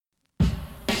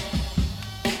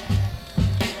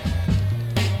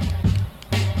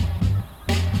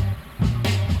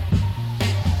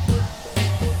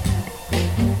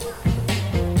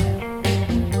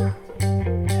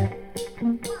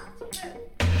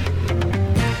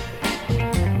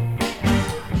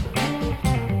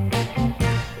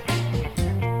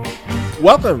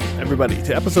Welcome, everybody,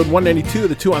 to episode 192 of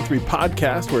the 2 on 3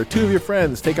 podcast, where two of your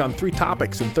friends take on three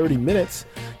topics in 30 minutes.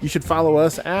 You should follow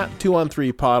us at 2 on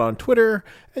 3 pod on Twitter,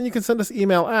 and you can send us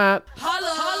email at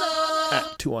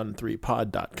at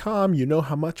 2on3pod.com. You know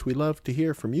how much we love to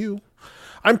hear from you.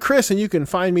 I'm Chris, and you can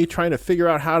find me trying to figure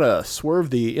out how to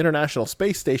swerve the International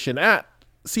Space Station at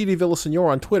CD Villasenor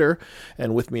on Twitter,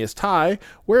 and with me is Ty.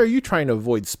 Where are you trying to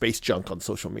avoid space junk on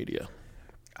social media?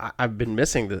 I've been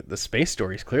missing the space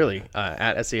stories, clearly,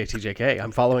 at SCATJK.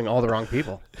 I'm following all the wrong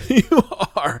people. You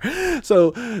are.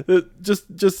 So,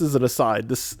 just as an aside,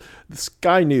 this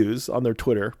Sky News on their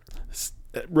Twitter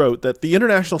wrote that the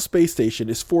International Space Station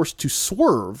is forced to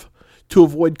swerve to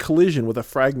avoid collision with a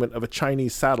fragment of a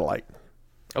Chinese satellite.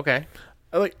 Okay.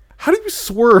 How do you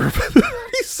swerve? How do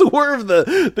you swerve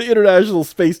the International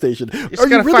Space Station? You just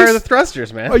gotta fire the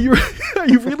thrusters, man. Are you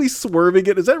really swerving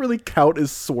it? Does that really count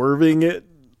as swerving it?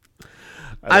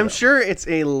 I'm sure it's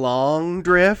a long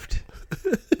drift,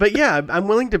 but yeah, I'm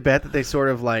willing to bet that they sort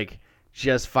of like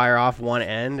just fire off one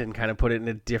end and kind of put it in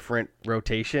a different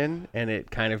rotation, and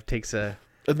it kind of takes a.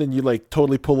 And then you like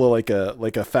totally pull like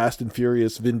a Fast and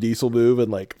Furious Vin Diesel move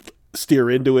and like steer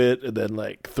into it, and then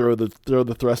like throw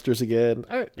the thrusters again.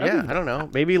 I don't know.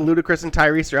 Maybe Ludacris and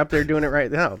Tyrese are up there doing it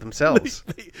right now themselves.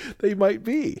 They might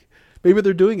be. Maybe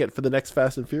they're doing it for the next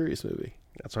Fast and Furious movie.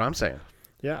 That's what I'm saying.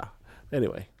 Yeah.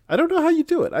 Anyway, I don't know how you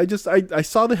do it. I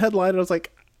saw the headline and I was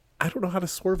like, I don't know how to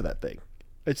swerve that thing.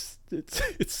 It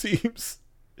seems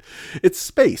it's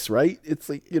space, right? It's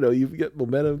like, you get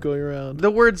momentum going around.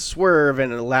 The word swerve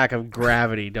and a lack of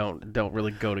gravity don't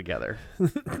really go together.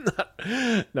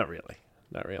 Not really.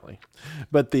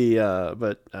 But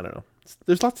but I don't know.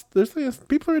 There's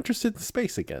people are interested in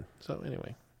space again. So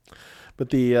anyway, but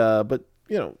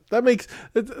that makes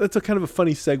that's a kind of a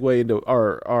funny segue into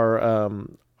our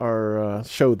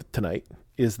show tonight.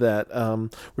 Is that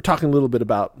we're talking a little bit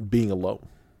about being alone,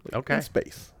 in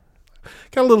space.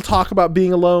 Got a little talk about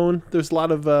being alone. There's a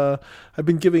lot of I've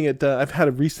been giving it. I've had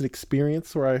a recent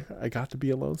experience where I got to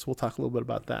be alone, so we'll talk a little bit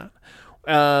about that.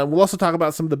 We'll also talk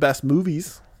about some of the best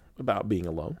movies about being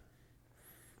alone.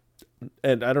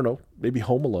 And I don't know, maybe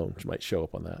Home Alone might show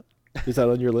up on that. Is that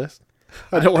on your list?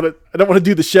 I don't want to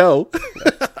do the show.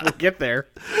 We'll get there.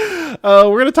 We're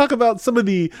going to talk about some of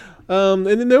the and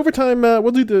in the overtime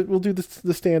we'll do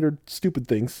the standard stupid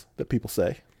things that people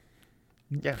say.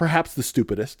 Yeah. Perhaps the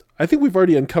stupidest. I think we've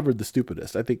already uncovered the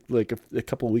stupidest. I think like a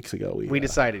couple of weeks ago we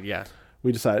decided, yeah.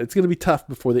 We decided it's going to be tough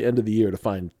before the end of the year to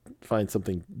find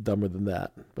something dumber than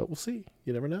that, but we'll see.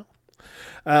 You never know.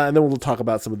 And then we'll talk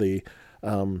about some of the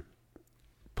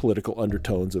political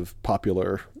undertones of a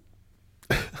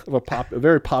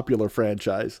very popular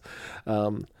franchise.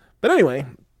 But anyway,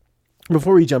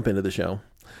 before we jump into the show,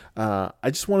 I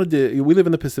just wanted to. We live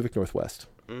in the Pacific Northwest,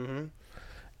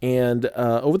 and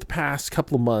over the past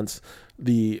couple of months,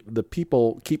 the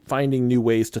people keep finding new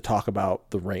ways to talk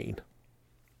about the rain.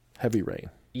 Heavy rain.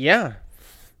 Yeah.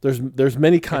 There's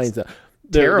many kinds of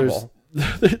terrible.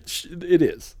 It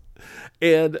is.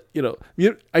 And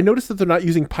I noticed that they're not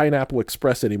using Pineapple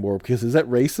Express anymore because is that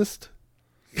racist?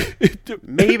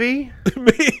 Maybe.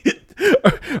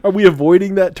 Are we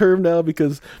avoiding that term now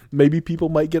because maybe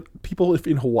people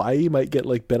in Hawaii might get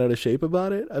like bent out of shape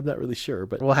about it? I'm not really sure,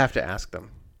 but we'll have to ask them.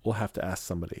 We'll have to ask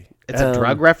somebody. It's a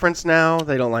drug reference now.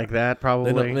 They don't like that,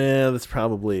 probably. That's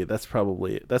probably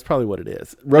what it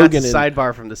is. Rogan That's a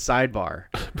sidebar from the sidebar.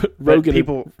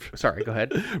 Rogan sorry, go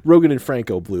ahead. Rogan and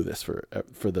Franco blew this for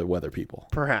the weather people.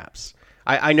 Perhaps.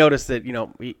 I noticed that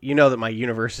that my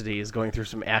university is going through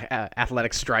some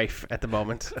athletic strife at the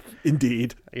moment.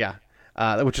 Indeed. Yeah.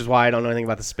 Which is why I don't know anything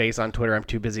about the space on Twitter. I'm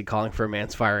too busy calling for a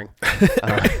man's firing.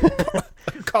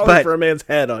 Calling for a man's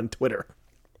head on Twitter.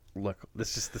 Look,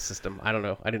 this is the system. I don't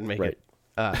know. I didn't make it.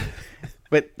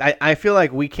 But I feel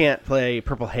like we can't play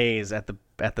Purple Haze at the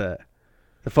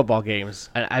football games.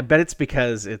 I bet it's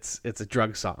because it's a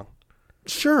drug song.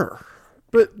 Sure.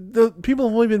 But the people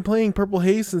have only been playing Purple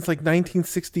Haze since like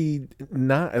 1969.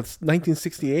 It's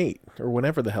 1968 or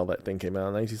whenever the hell that thing came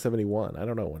out. 1971. I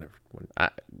don't know I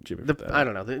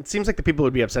don't know. It seems like the people who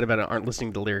would be upset about it aren't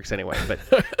listening to the lyrics anyway. But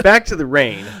back to the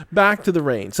rain. Back to the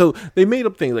rain. So they made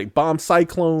up things like bomb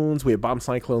cyclones. We have bomb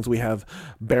cyclones. We have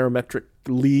barometric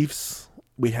leaves.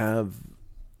 We have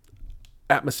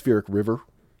atmospheric river.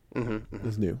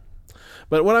 Is new.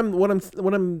 But what I'm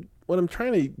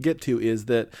trying to get to is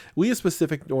that we as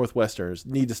Pacific Northwesterners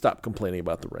need to stop complaining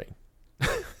about the rain.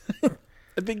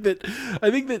 I think that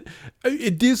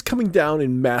it is coming down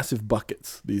in massive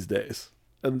buckets these days.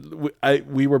 And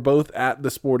we were both at the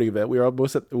sporting event. We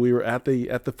were at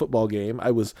the football game.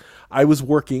 I was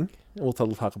working. And we'll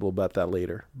talk a little about that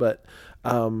later. But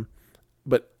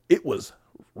but it was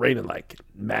raining like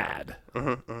mad.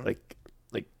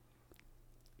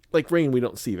 Like rain we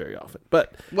don't see very often.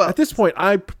 But at this point,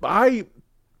 I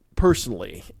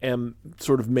personally am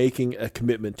sort of making a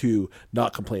commitment to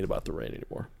not complain about the rain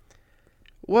anymore.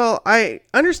 Well, I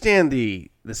understand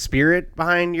the spirit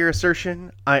behind your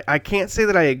assertion. I can't say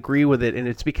that I agree with it, and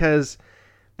it's because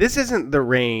this isn't the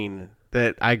rain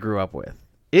that I grew up with.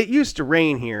 It used to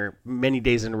rain here many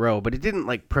days in a row, but it didn't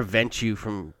like prevent you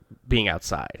from being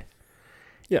outside.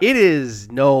 Yeah. It is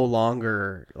no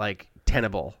longer like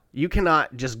tenable. You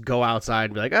cannot just go outside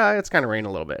and be like, it's kind of raining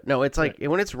a little bit. No, it's like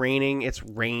when it's raining, it's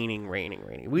raining.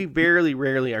 We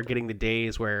rarely are getting the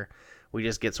days where we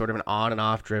just get sort of an on and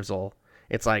off drizzle.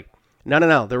 It's like,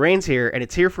 no, the rain's here, and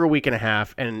it's here for a week and a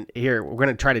half, and here, we're going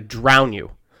to try to drown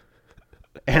you.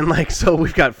 And like, so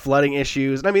we've got flooding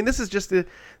issues. And I mean, this is just the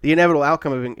inevitable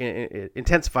outcome of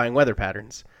intensifying weather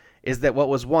patterns, is that what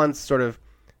was once sort of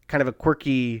kind of a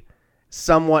quirky,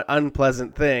 somewhat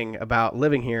unpleasant thing about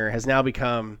living here has now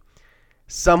become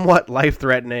somewhat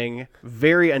life-threatening,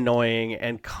 very annoying,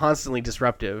 and constantly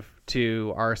disruptive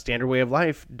to our standard way of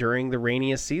life during the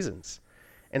rainiest seasons.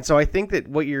 And so I think that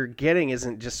what you're getting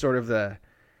isn't just sort of the,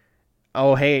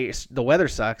 oh, hey, the weather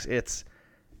sucks. It's,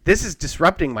 this is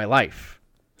disrupting my life.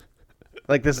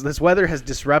 Like this weather has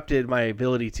disrupted my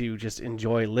ability to just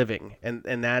enjoy living. And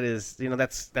that is,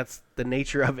 that's the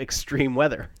nature of extreme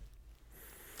weather.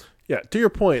 Yeah, to your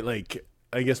point, like,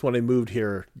 I guess when I moved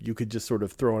here, you could just sort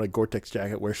of throw on a Gore-Tex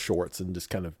jacket, wear shorts, and just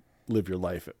kind of live your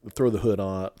life. Throw the hood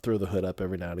up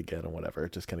every now and again or whatever,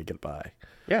 just kind of get by.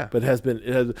 Yeah. But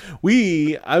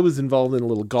I was involved in a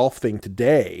little golf thing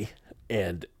today,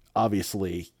 and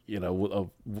obviously,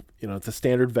 it's a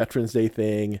standard Veterans Day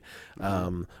thing.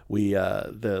 The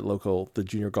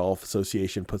Junior Golf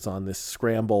Association puts on this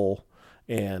scramble,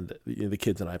 and the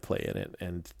kids and I play in it,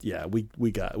 and yeah, we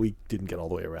didn't get all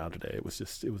the way around today. It was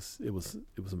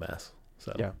a mess.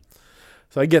 So yeah,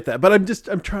 so I get that, but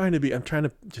I'm trying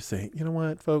to just say, you know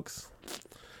what, folks,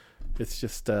 it's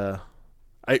just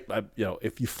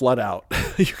if you flood out,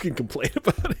 you can complain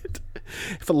about it.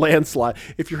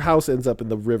 If your house ends up in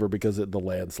the river because of the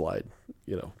landslide,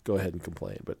 go ahead and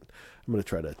complain. But I'm going to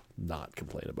try to not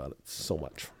complain about it so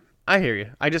much. I hear you.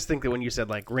 I just think that when you said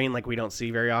like rain like we don't see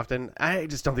very often, I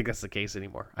just don't think that's the case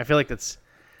anymore. I feel like that's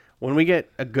when we get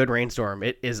a good rainstorm,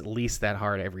 it is at least that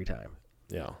hard every time.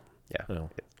 Yeah.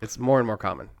 It's more and more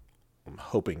common. I'm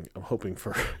hoping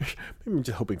for maybe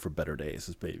just hoping for better days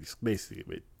is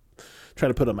basically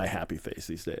trying to put on my happy face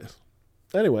these days.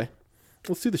 Anyway,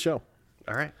 let's do the show.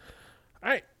 All right.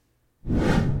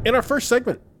 In our first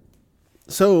segment,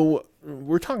 so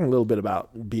we're talking a little bit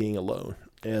about being alone,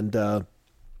 and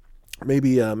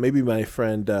maybe my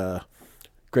friend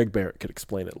Greg Barrett could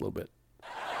explain it a little bit.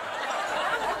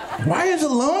 Why is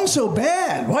alone so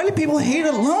bad? Why do people hate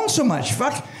alone so much?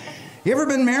 Fuck. You ever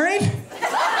been married?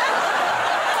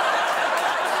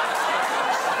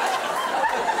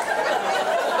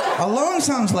 Alone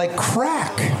sounds like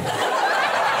crack.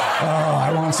 Oh,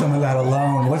 I want some of that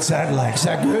alone. What's that like? Is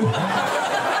that good?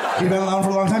 You've been alone for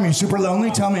a long time? You're super lonely?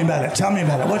 Tell me about it.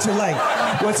 What's it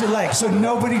like? So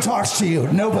nobody talks to you.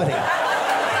 Nobody.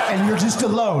 And you're just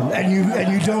alone, and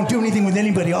you don't do anything with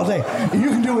anybody all day. And you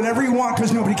can do whatever you want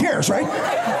because nobody cares, right?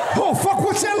 Oh, fuck,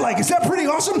 what's that like? Is that pretty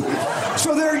awesome?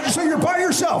 So you're by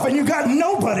yourself, and you got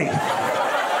nobody.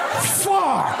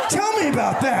 Fuck, tell me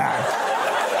about that.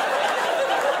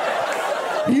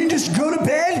 You can just go to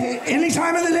bed any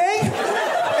time of the day?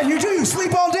 And you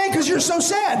sleep all day because you're so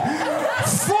sad.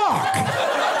 Fuck.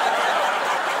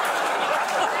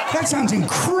 That sounds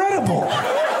incredible.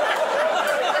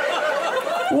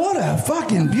 What a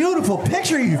fucking beautiful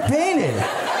picture you've painted.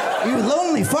 You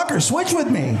lonely fucker, switch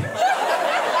with me.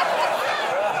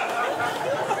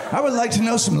 I would like to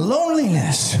know some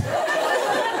loneliness.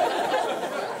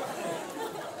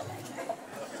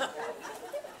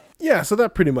 Yeah, so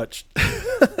that pretty much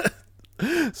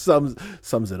sums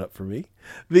it up for me.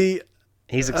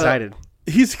 He's excited.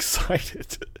 He's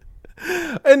excited.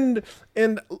 And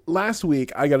last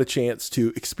week I got a chance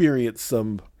to experience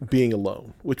some being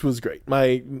alone, which was great.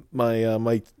 My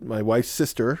wife's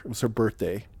sister, it was her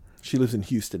birthday. She lives in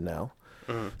Houston now.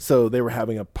 Mm-hmm. So they were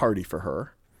having a party for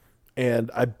her, and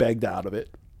I begged out of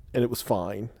it, and it was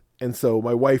fine. And so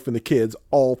my wife and the kids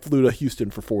all flew to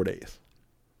Houston for 4 days.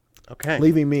 Okay.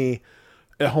 Leaving me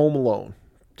at home alone,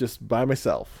 just by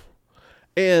myself.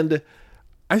 And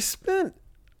I spent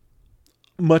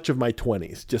much of my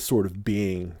 20s just sort of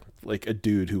being like a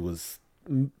dude who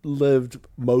lived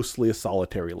mostly a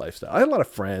solitary lifestyle. I had a lot of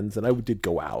friends, and I did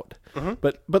go out. Mm-hmm.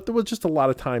 But there was just a lot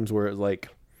of times where it was like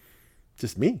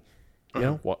just me. You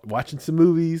know, watching some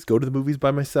movies, go to the movies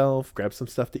by myself, grab some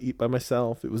stuff to eat by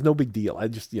myself. It was no big deal. I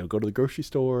just, go to the grocery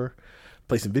store,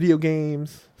 play some video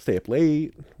games, stay up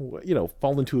late,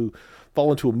 fall into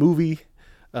a movie.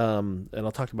 And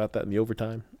I'll talk about that in the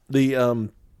overtime. It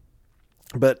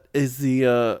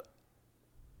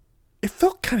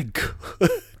felt kind of good.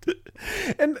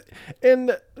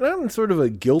 and not in sort of a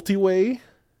guilty way,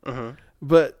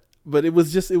 but it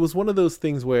was one of those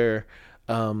things where,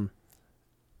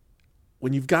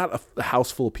 when you've got a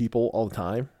house full of people all the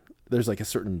time, there's like a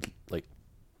certain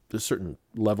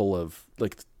level of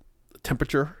like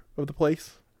temperature of the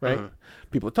place, right?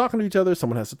 People are talking to each other.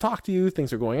 Someone has to talk to you.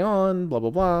 Things are going on, blah, blah,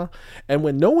 blah. And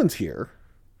when no one's here,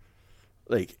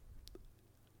 like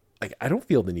I don't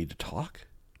feel the need to talk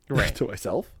to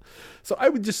myself. So I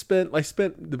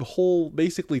spent the whole,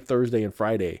 basically Thursday and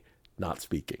Friday not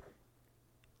speaking.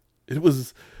 It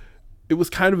was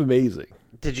kind of amazing.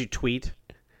 Did you tweet?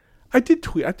 I did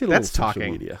tweet. I did a That's little social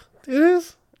talking. media. It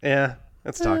is. Yeah,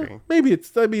 that's talking. Maybe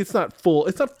it's not full.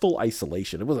 It's not full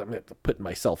isolation. It wasn't putting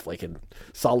myself like in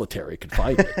solitary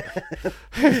confinement.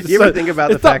 You ever think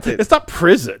about the fact that it's not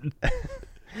prison?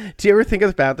 Do you ever think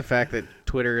about the fact that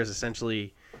Twitter is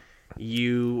essentially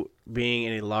you being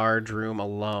in a large room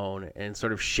alone and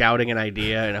sort of shouting an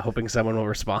idea and hoping someone will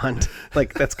respond?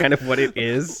 Like, that's kind of what it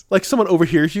is. Like someone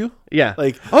overhears you? Yeah.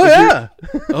 Like, oh yeah.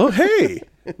 Oh hey,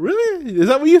 really? Is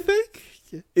that what you think?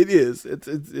 It is. It's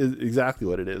exactly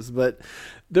what it is. But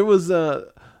there was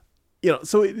so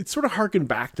it sort of harkened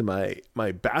back to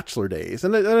my bachelor days,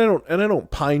 and I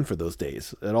don't pine for those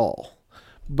days at all.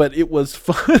 But it was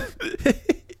fun.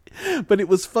 But it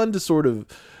was fun to sort of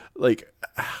like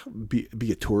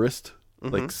be a tourist,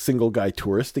 like single guy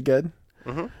tourist again.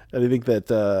 And I think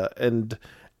that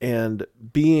and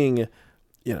being,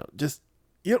 just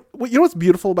what's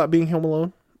beautiful about being home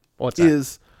alone? What's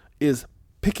that? Is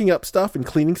picking up stuff and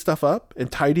cleaning stuff up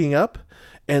and tidying up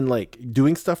and like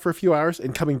doing stuff for a few hours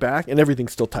and coming back and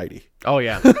everything's still tidy. Oh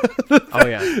yeah. Oh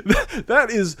yeah. That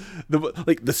is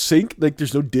the sink, like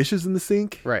there's no dishes in the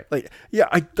sink. Right. Like, yeah,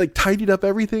 I like tidied up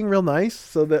everything real nice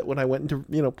so that when I went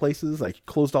into, places, I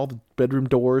closed all the bedroom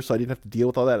doors so I didn't have to deal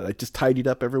with all that. I just tidied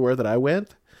up everywhere that I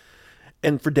went.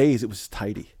 And for days it was just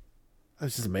tidy. It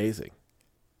was just amazing.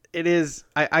 It is.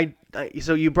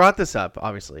 So you brought this up,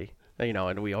 obviously,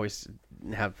 and we always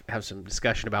have some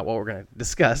discussion about what we're going to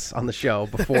discuss on the show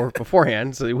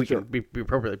beforehand, so that we can be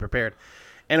appropriately prepared.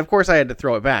 And of course, I had to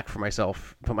throw it back for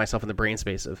myself, put myself in the brain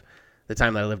space of the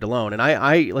time that I lived alone. And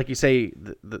I like you say,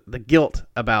 the guilt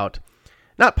about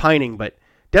not pining, but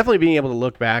definitely being able to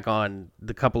look back on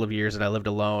the couple of years that I lived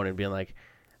alone and being like,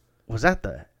 was that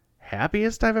the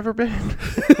happiest I've ever been?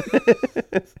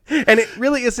 And it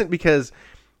really isn't, because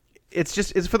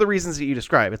it's for the reasons that you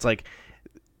describe. It's like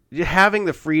having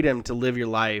the freedom to live your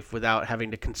life without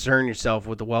having to concern yourself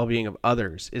with the well-being of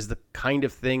others is the kind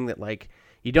of thing that like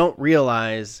you don't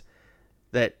realize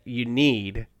that you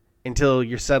need until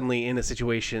you're suddenly in a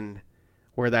situation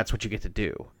where that's what you get to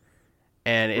do.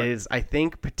 And it is, I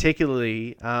think,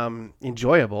 particularly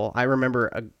enjoyable. I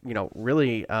remember,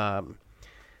 really, I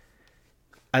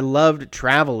loved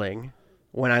traveling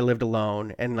when I lived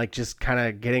alone, and like just kind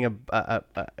of getting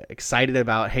excited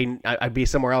about, hey, I'd be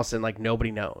somewhere else and like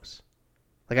nobody knows.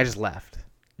 Like I just left.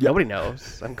 Yep. Nobody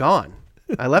knows. I'm gone.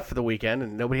 I left for the weekend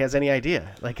and nobody has any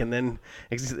idea. Like, and then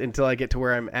until I get to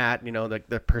where I'm at,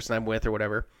 the person I'm with or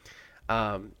whatever.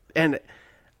 And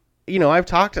I've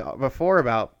talked before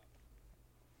about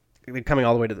coming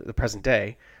all the way to the present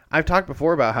day. I've talked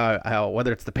before about how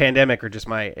whether it's the pandemic or just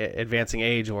my advancing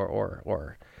age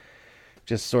or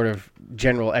just sort of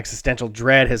general existential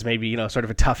dread has maybe, sort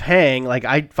of a tough hang. Like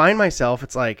I find myself,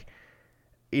 it's like,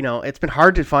 it's been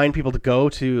hard to find people to go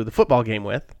to the football game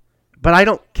with, but I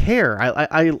don't care.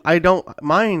 I don't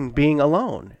mind being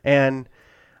alone. And,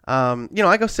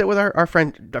 I go sit with our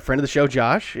friend, a friend of the show,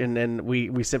 Josh, and then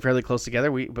we sit fairly close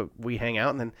together. We hang out.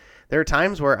 And then there are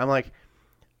times where I'm like,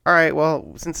 all right,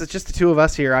 well, since it's just the two of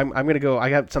us here, I'm going to go,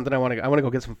 I got something I want to go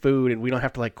get some food, and we don't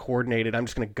have to like coordinate it. I'm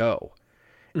just going to go.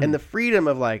 And the freedom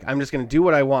of like, I'm just going to do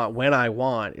what I want when I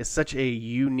want is such a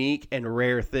unique and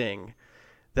rare thing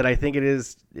that I think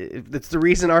it's the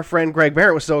reason our friend Greg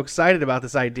Barrett was so excited about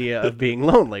this idea of being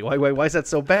lonely. Why is that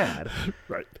so bad?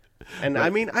 Right. And right. I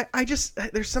mean, I just,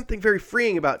 there's something very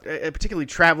freeing about particularly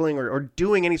traveling or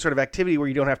doing any sort of activity where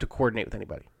you don't have to coordinate with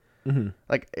anybody. Mm-hmm.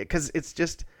 Like, because it's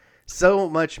just so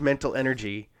much mental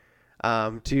energy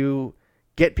to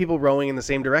get people rowing in the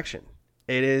same direction.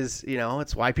 It is,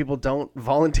 it's why people don't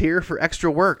volunteer for extra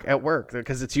work at work,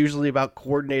 because it's usually about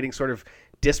coordinating sort of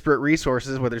disparate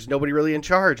resources where there's nobody really in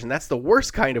charge. And that's the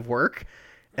worst kind of work.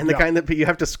 and the kind that you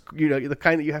have to, the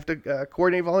kind that you have to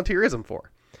coordinate volunteerism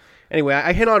for. Anyway,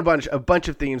 I hit on a bunch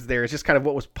of themes there. It's just kind of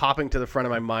what was popping to the front of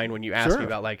my mind when you asked me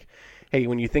about, like, hey,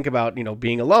 when you think about,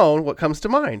 being alone, what comes to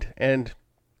mind? And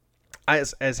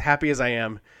as happy as I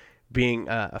am being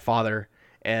a father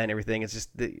and everything, it's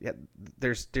just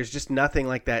there's just nothing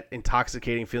like that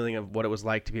intoxicating feeling of what it was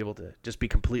like to be able to just be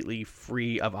completely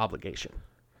free of obligation.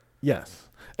 Yes.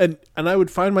 And I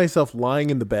would find myself lying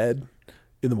in the bed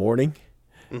in the morning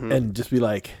and just be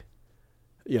like,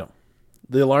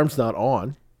 the alarm's not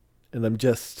on. And I'm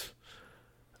just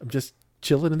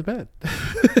chilling in the bed,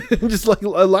 just like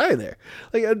lying there,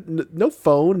 like no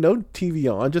phone, no TV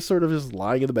on, just sort of just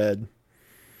lying in the bed.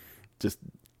 Just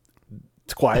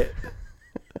it's quiet.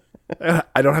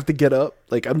 I don't have to get up.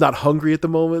 Like I'm not hungry at the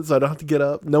moment, so I don't have to get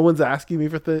up. No one's asking me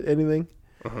for anything.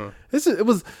 It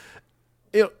was,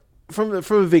 from a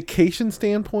vacation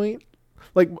standpoint.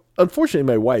 Like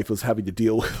unfortunately, my wife was having to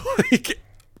deal with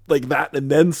like that and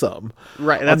then some.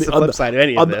 Right, that's the flip side of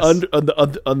any of this. On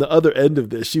the other end of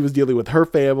this, she was dealing with her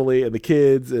family and the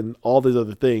kids and all these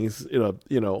other things,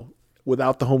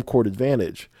 without the home court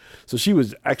advantage. So she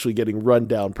was actually getting run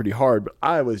down pretty hard. But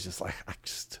I was just like,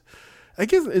 I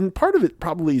guess, and part of it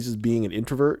probably is just being an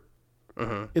introvert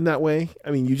in that way.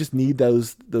 I mean, you just need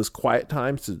those quiet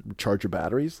times to charge your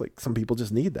batteries. Like some people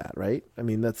just need that, right? I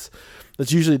mean, that's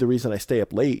usually the reason I stay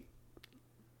up late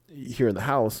here in the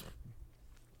house.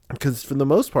 Because for the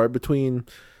most part, between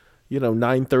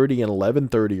 9:30 and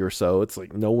 11:30 or so, it's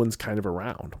like no one's kind of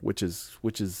around, which is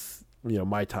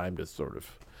my time to sort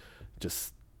of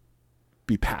just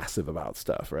be passive about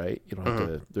stuff, right? You don't have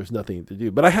to. There's nothing to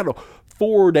do. But I had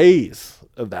 4 days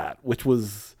of that, which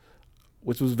was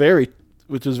very.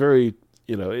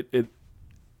 It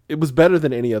was better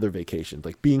than any other vacation.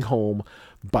 Like being home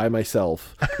by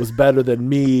myself was better than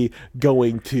me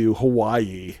going to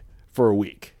Hawaii for a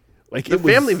week. Like the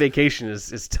family vacation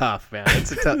is tough, man.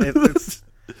 It's a tough.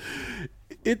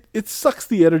 It sucks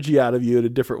the energy out of you in a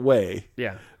different way.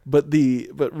 Yeah. But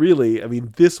really, I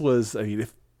mean, this was my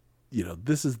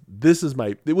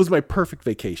perfect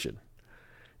vacation.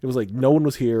 It was like no one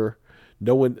was here.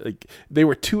 No one, like they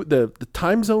were the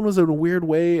time zone was in a weird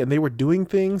way, and they were doing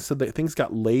things so that things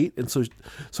got late, and so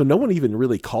no one even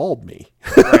really called me.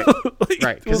 Right,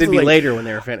 right, because it'd be later when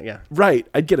they were finished. Yeah, right.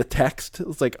 I'd get a text.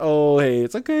 It's like, oh hey,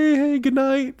 it's okay. Hey, good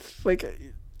night. Like,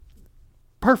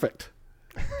 perfect.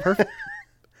 I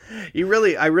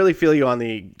really feel you on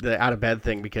the out of bed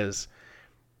thing because,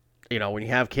 when you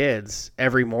have kids,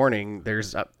 every morning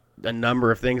there's a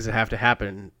number of things that have to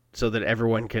happen so that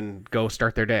everyone can go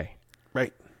start their day.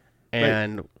 Right.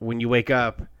 And when you wake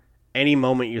up, any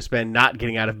moment you spend not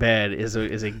getting out of bed is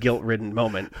a guilt-ridden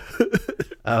moment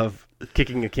of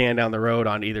kicking a can down the road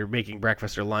on either making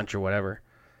breakfast or lunch or whatever.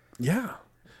 Yeah.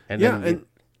 And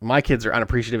my kids are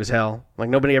unappreciative as hell. Like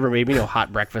nobody ever made me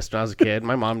hot breakfast when I was a kid.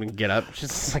 My mom didn't get up.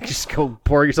 She's like, just go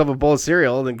pour yourself a bowl of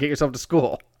cereal and then get yourself to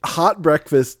school. Hot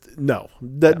breakfast? No,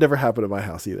 that never happened at my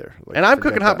house either. Like, and I'm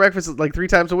cooking hot breakfast like 3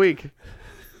 times a week.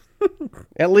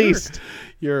 At least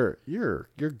you're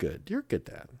good. You're good,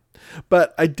 Dad.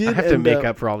 But I did. I have to make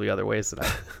up for all the other ways that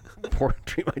I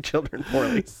treat my children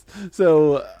poorly.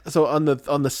 So on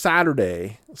the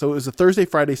Saturday, so it was a Thursday,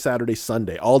 Friday, Saturday,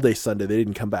 Sunday, all day Sunday. They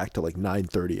didn't come back till like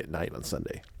 9:30 at night on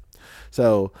Sunday.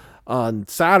 So on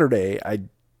Saturday, I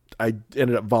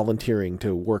ended up volunteering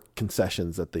to work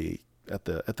concessions at the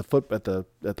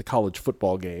college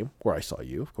football game where I saw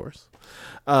you, of course.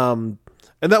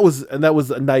 And that was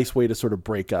a nice way to sort of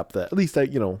break up that. At least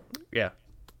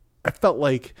I felt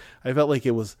like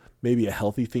it was maybe a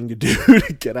healthy thing to do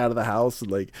to get out of the house, and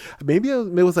like maybe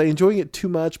was I enjoying it too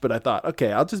much, but I thought,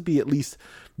 okay, I'll just be at least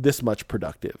this much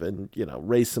productive and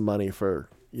raise some money for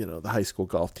the high school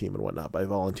golf team and whatnot by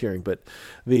volunteering. But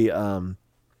it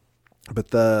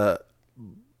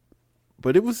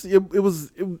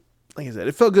was like I said,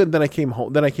 it felt good. Then I came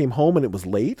home. And it was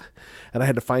late, and I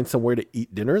had to find somewhere to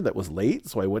eat dinner that was late.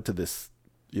 So I went to this,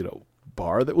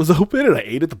 bar that was open, and I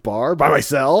ate at the bar by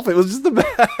myself. It was just the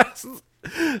best.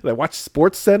 And I watched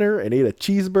Sports Center and ate a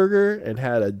cheeseburger and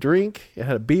had a drink and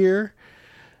had a beer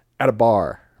at a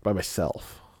bar by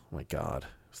myself. Oh my God,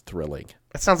 it was thrilling.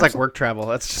 That sounds like work travel.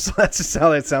 That's just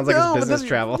how it sounds like it's business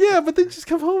travel. Yeah, but then you just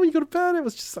come home and you go to bed. It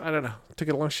was just, I don't know. Took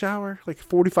a long shower, like a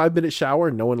 45-minute shower,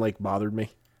 and no one like bothered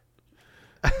me.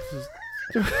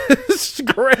 It's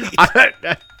great.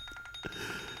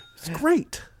 It's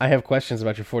great. I have questions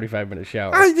about your 45-minute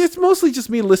shower. It's mostly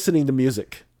just me listening to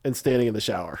music and standing in the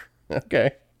shower.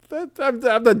 Okay. I'm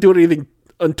not doing anything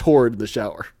untoward in the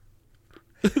shower.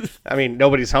 I mean,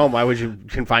 nobody's home. Why would you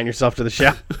confine yourself to the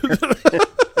shower?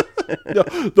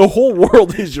 The whole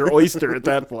world is your oyster at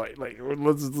that point. Like,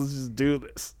 let's just do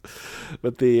this.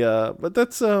 But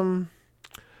that's all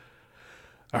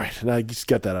right. Now I just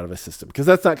get that out of my system because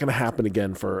that's not going to happen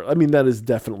again. That is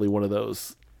definitely one of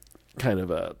those kind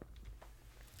of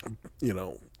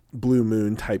blue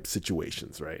moon type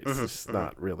situations, right? It's just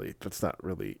not really. That's not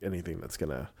really anything that's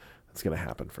gonna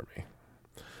happen for me.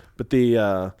 But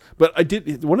I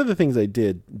did, one of the things I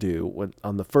did do when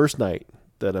on the first night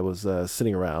that I was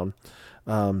sitting around,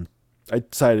 I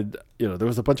decided, there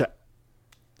was a bunch of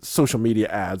social media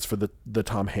ads for the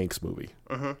Tom Hanks movie.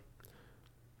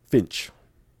 Finch.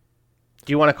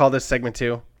 Do you want to call this segment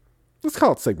 2? Let's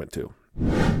call it segment 2.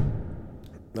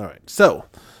 All right. So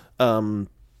I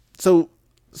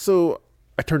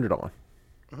turned it on.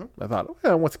 I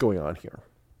thought, what's going on here?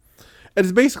 And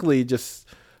it's basically just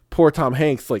poor Tom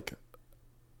Hanks, like,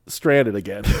 stranded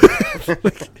again.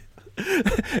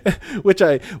 which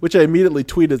I immediately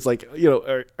tweeted. It's like,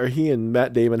 are he and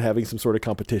Matt Damon having some sort of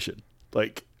competition?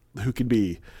 Like, who can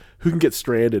get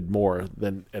stranded more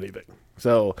than anything?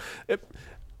 So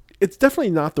it's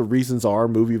definitely not the Reasons Are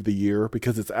movie of the year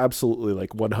because it's absolutely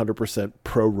like 100%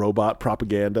 pro-robot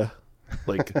propaganda.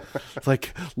 Like, it's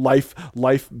like life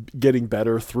getting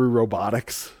better through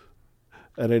robotics.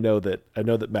 And I know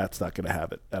that Matt's not going to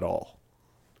have it at all.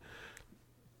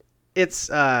 It's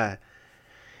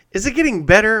is it getting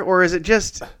better or is it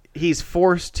just he's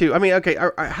forced to? I mean, okay,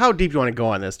 how deep do you want to go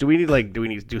on this? Do we need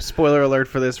to do spoiler alert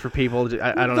for this for people?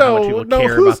 I don't know how much people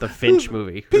care about the Finch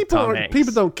movie. People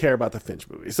don't care about the Finch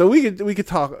movie, so we could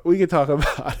talk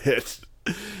about it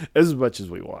as much as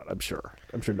we want. I'm sure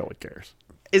no one cares.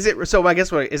 Is it so? I guess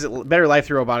is it better life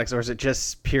through robotics or is it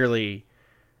just purely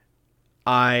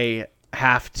I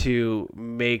have to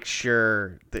make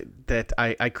sure that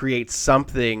I create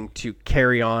something to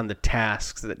carry on the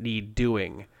tasks that need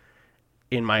doing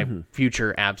in my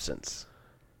future absence,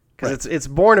 because it's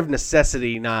born of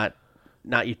necessity, not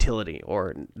utility,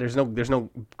 or there's no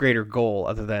greater goal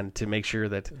other than to make sure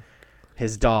that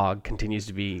his dog continues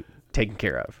to be taken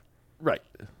care of. Right.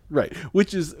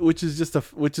 Which is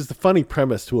the funny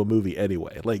premise to a movie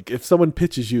anyway. Like, if someone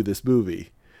pitches you this movie,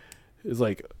 it's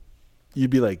like, you'd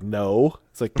be like, no.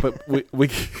 It's like, but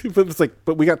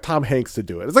we got Tom Hanks to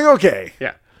do it. It's like, okay.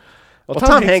 Yeah. Well,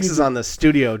 Tom Hanks is on the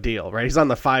studio deal, right? He's on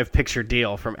the 5-picture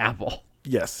deal from Apple.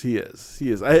 Yes, he is.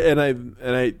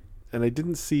 I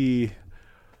didn't see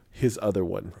his other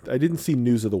one. I didn't see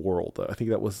News of the World. I think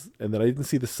that was, and then I didn't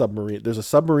see the submarine. There's a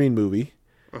submarine movie,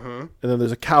 and then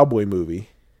there's a cowboy movie.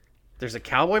 There's a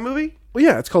cowboy movie? Well,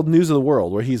 yeah, it's called News of the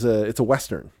World, where it's a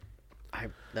Western. I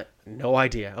have no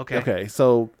idea. Okay. Okay,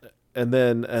 so and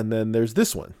then there's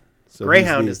this one. So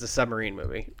Greyhound is the submarine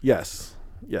movie. Yes,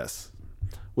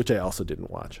 which I also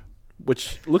didn't watch,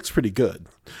 which looks pretty good.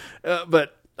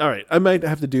 But all right, I might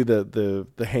have to do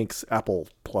the Hanks Apple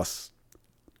Plus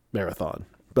marathon.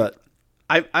 But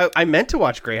I meant to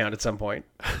watch Greyhound at some point.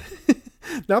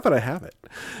 Not that I have it,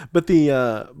 but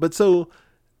so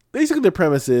basically the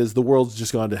premise is the world's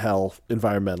just gone to hell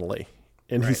environmentally,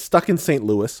 and he's stuck in St.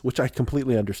 Louis, which I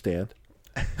completely understand.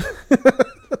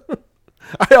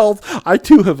 I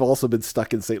too have also been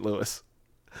stuck in St. Louis,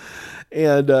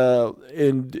 and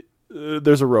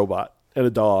there's a robot and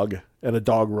a dog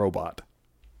robot.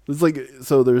 It's like,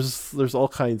 so there's all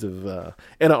kinds of and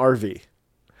an RV,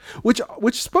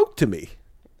 which spoke to me,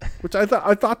 which I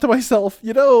thought to myself,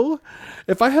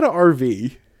 if I had an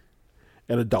RV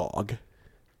and a dog,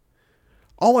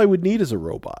 all I would need is a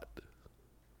robot,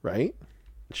 right?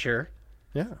 Sure.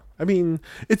 Yeah. I mean,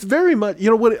 it's very much,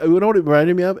 what it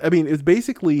reminded me of? I mean, it's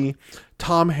basically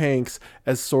Tom Hanks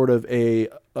as sort of an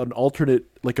alternate,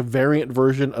 like a variant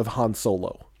version of Han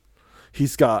Solo.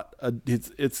 He's got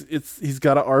he's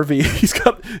got an RV,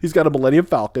 he's got a Millennium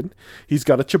Falcon, he's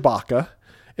got a Chewbacca,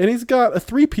 and he's got a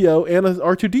 3PO and a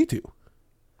R2-D2.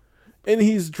 And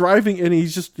he's driving, and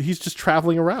he's just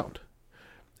traveling around.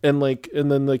 And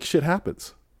then shit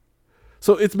happens.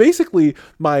 So it's basically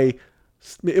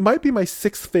it might be my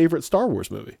 6th favorite Star Wars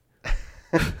movie.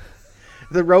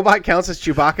 The robot counts as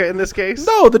Chewbacca in this case?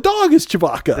 No, the dog is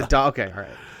Chewbacca. The dog, okay, all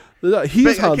right.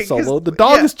 He's Han Solo. The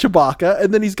dog is Chewbacca,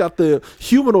 and then he's got the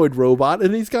humanoid robot,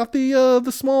 and he's got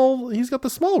the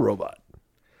small robot.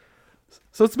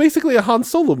 So it's basically a Han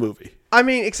Solo movie. I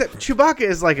mean, except Chewbacca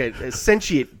is like a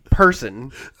sentient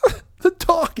person. The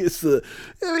dog is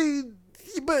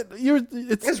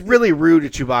it's really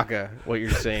rude to Chewbacca what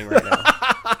you're saying right now.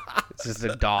 It's just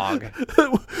a dog.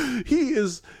 He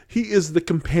is the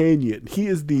companion. He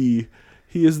is the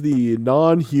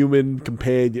non-human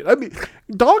companion. I mean,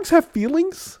 dogs have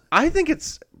feelings. I think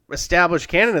it's established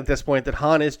canon at this point that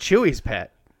Han is Chewie's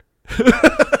pet.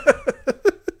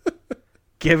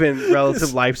 given relative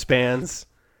lifespans.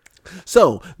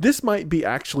 So this might be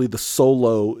actually the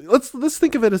Solo. Let's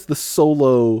think of it as the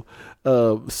Solo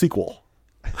sequel.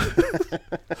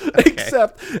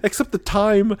 Except the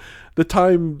time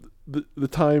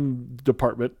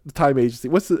department, the time agency.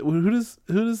 Who does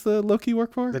Loki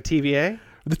work for? The TVA.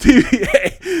 The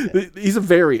TVA. He's a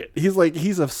variant.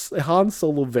 He's a Han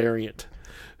Solo variant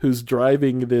who's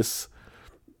driving this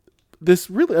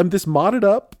modded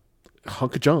up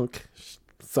hunk of junk.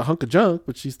 It's a hunk of junk,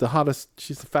 but she's the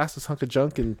fastest hunk of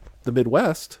junk in the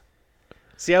Midwest.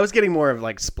 See, I was getting more of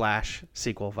like Splash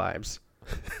sequel vibes.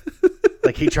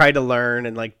 Like he tried to learn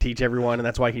and like teach everyone, and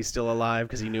that's why he's still alive,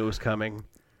 because he knew it was coming.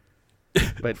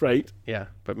 But right, yeah.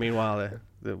 But meanwhile,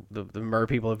 the mer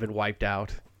people have been wiped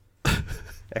out.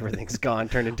 Everything's gone,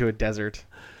 turned into a desert.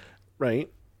 Right.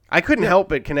 I couldn't help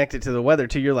but connect it to the weather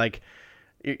too. You're like,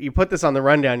 you put this on the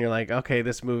rundown. You're like, okay,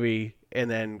 this movie, and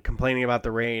then complaining about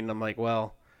the rain. I'm like,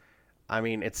 well, I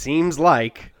mean, it seems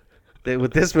like that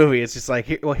with this movie, it's just like,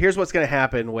 here's what's going to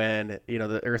happen when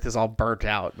the Earth is all burnt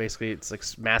out. Basically, it's like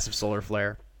massive solar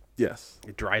flare. Yes,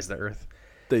 it dries the Earth.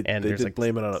 They did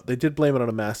blame it on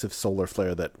a massive solar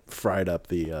flare that fried up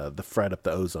the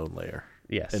ozone layer.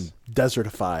 Yes, and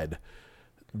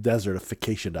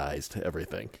desertificationized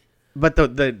everything. But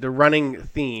the running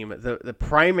theme, the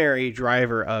primary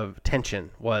driver of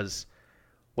tension was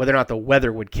whether or not the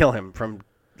weather would kill him from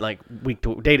like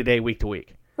day to day, week to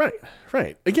week. Right.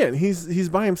 Again, he's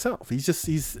by himself.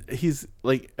 He's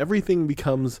like, everything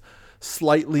becomes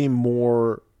slightly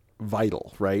more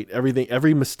vital, right?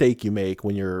 Every mistake you make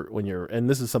when you're, and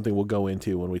this is something we'll go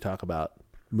into when we talk about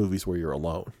movies where you're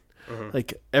alone. Mm-hmm.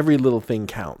 Like every little thing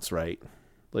counts, right?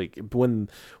 Like when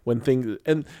things,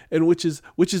 and which is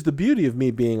the beauty of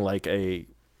me being like an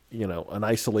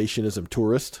isolationism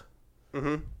tourist,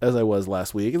 mm-hmm. as I was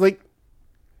last week. It's like,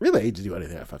 really, I get to do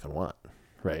anything I fucking want,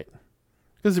 right?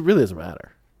 Because it really doesn't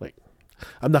matter. Like,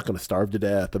 I'm not going to starve to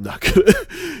death. I'm not going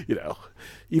to,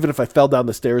 even if I fell down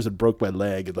the stairs and broke my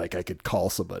leg, like I could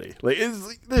call somebody. Like,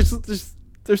 there's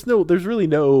no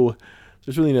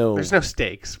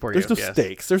stakes for you. There's no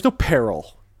stakes. There's no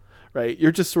peril, right?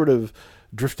 You're just sort of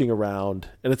drifting around,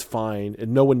 and it's fine,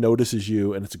 and no one notices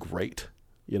you, and it's great.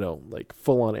 Like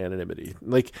full on anonymity.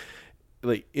 Like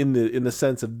in the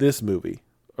sense of this movie,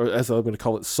 or as I'm going to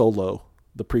call it, Solo,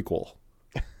 the prequel.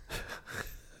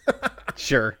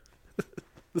 Sure.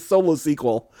 The Solo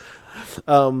sequel.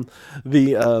 Like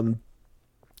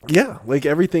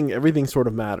everything sort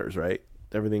of matters, right?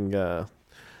 Everything, I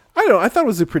don't know. I thought it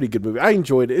was a pretty good movie. I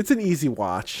enjoyed it. It's an easy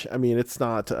watch. I mean, it's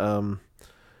not, no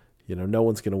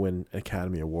one's going to win an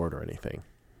Academy Award or anything,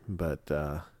 but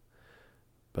I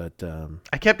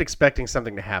kept expecting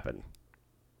something to happen.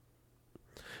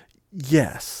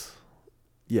 Yes.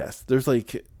 There's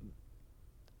like,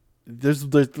 there's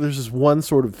this one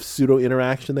sort of pseudo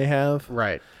interaction they have,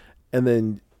 right? And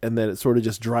then it sort of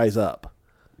just dries up.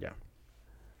 Yeah.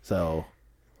 So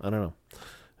I don't know.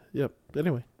 Yep.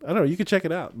 Anyway, I don't know. You can check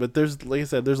it out, but like I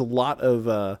said, there's a lot of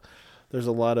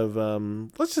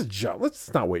let's just jump.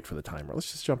 Let's not wait for the timer.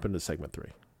 Let's just jump into segment 3.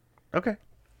 Okay.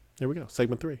 Here we go.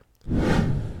 Segment 3.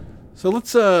 So let's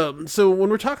so when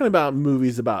we're talking about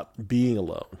movies about being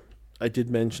alone, I did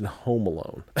mention Home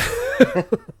Alone.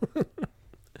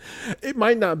 It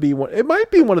might not be one. It might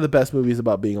be one of the best movies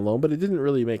about being alone, but it didn't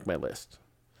really make my list.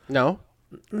 No.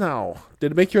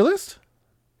 Did it make your list?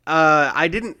 I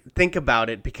didn't think about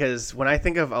it, because when I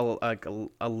think of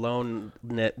alone,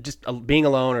 just being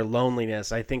alone or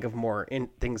loneliness, I think of more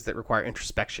things that require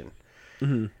introspection.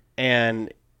 Mm-hmm.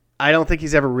 And I don't think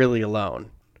he's ever really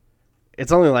alone.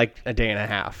 It's only like a day and a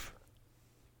half.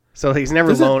 So he's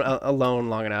never alone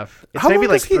long enough. It's maybe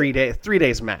like 3 days, 3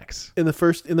 days max. In the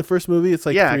first movie, it's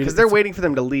like, yeah, because they're waiting for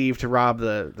them to leave to rob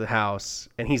the house,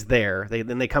 and he's there.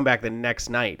 Then they come back the next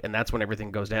night, and that's when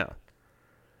everything goes down.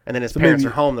 And then his parents are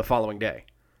home the following day.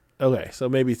 Okay, so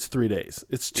maybe it's 3 days.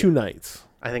 It's 2 nights.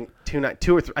 I think 2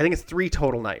 or 3. I think it's 3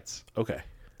 total nights. Okay.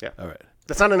 Yeah. All right.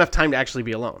 That's not enough time to actually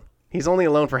be alone. He's only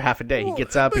alone for half a day. He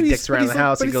gets up, he dicks around the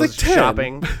house, he goes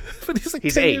shopping. But he's like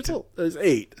 10 8. Years old. He's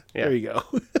 8. Yeah. There you go.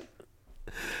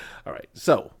 All right.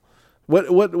 So,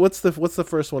 what's the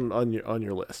first one on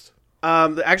your list?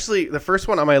 Actually, the first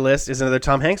one on my list is another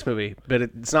Tom Hanks movie, but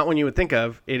it's not one you would think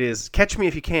of. It is Catch Me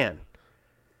If You Can,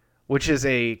 which is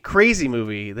a crazy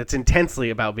movie that's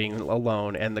intensely about being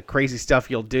alone and the crazy stuff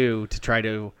you'll do to try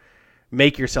to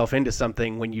make yourself into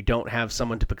something when you don't have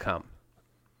someone to become.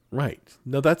 Right.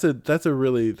 No, that's a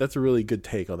really good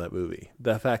take on that movie.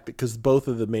 The fact that, because both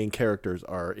of the main characters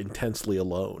are intensely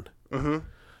alone. Mm-hmm.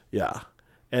 Yeah,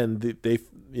 and they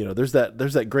there's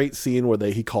that great scene where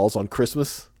he calls on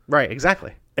Christmas. Right.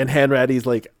 Exactly. and Hanratty's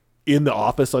like in the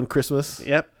office on Christmas.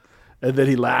 Yep. And then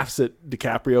he laughs at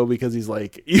DiCaprio because he's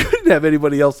like, you didn't have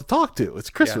anybody else to talk to. It's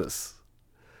Christmas.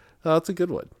 Yeah. Oh, that's a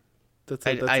good one.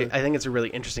 I think it's a really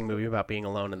interesting movie about being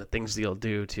alone and the things that you'll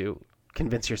do to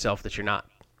convince yourself that you're not.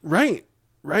 Right.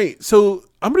 So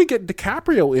I'm going to get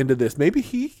DiCaprio into this. Maybe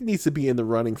he needs to be in the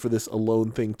running for this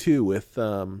alone thing too with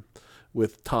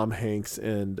Tom Hanks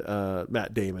and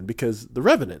Matt Damon, because The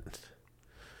Revenant,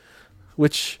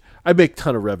 which I make a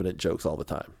ton of Revenant jokes all the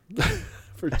time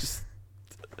for just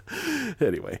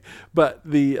anyway. But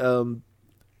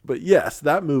but yes,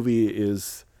 that movie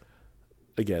is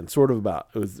again sort of about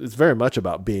it's very much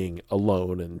about being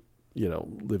alone and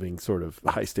living sort of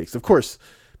high stakes. Of course,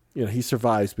 he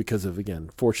survives because of again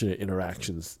fortunate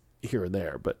interactions here and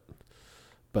there, but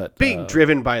being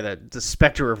driven by the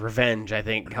specter of revenge, I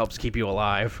think, helps keep you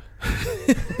alive.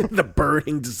 The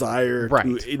burning desire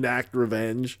to enact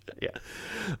revenge. Yeah.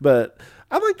 But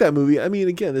I like that movie. I mean,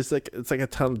 again, it's like a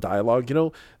ton of dialogue.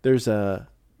 There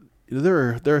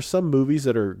are some movies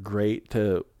that are great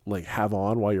to like have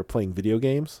on while you're playing video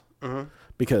games,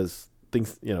 because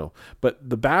things, but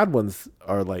the bad ones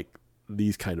are like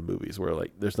these kind of movies where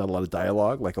like there's not a lot of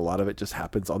dialogue, like a lot of it just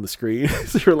happens on the screen.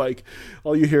 So you're like,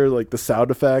 all you hear like the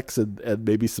sound effects and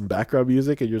maybe some background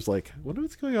music, and you're just like,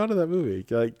 what's going on in that movie?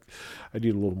 Like, I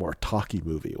need a little more talky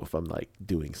movie if I'm like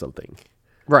doing something.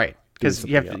 Right, because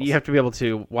you have to be able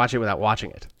to watch it without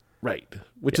watching it. Right,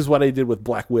 which is what I did with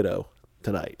Black Widow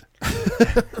tonight.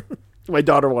 My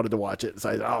daughter wanted to watch it, so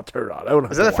I said, I'll turn it on.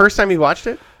 Is that the first time you watched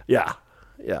it? Yeah.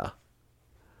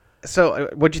 So,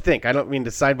 what'd you think? I don't mean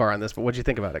to sidebar on this, but what'd you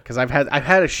think about it? Because I've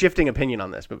had a shifting opinion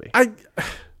on this movie.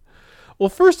 Well,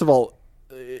 first of all,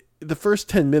 the first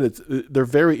 10 minutes, they're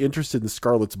very interested in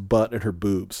Scarlett's butt and her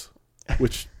boobs,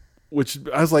 which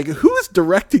I was like, who is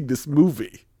directing this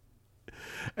movie?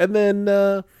 And then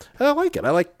I like it.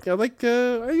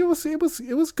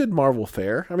 It was good Marvel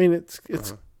fare. I mean, it's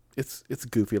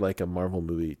goofy like a Marvel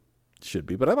movie should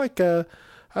be, but I like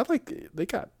they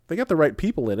got the right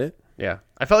people in it. Yeah.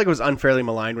 I felt like it was unfairly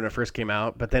maligned when it first came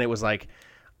out, but then it was like,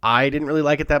 I didn't really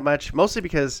like it that much, mostly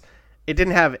because it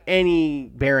didn't have any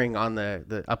bearing on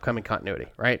the upcoming continuity,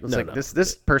 right? It was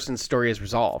this person's story is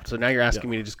resolved. So now you're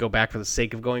asking me to just go back for the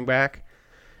sake of going back.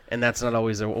 And that's not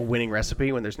always a winning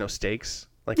recipe when there's no stakes,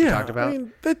 like we talked about. I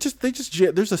mean,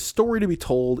 there's a story to be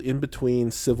told in between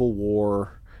Civil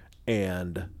War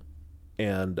and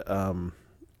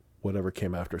whatever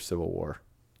came after Civil War,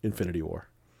 Infinity War.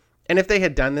 And if they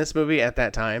had done this movie at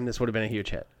that time, this would have been a huge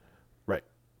hit. Right.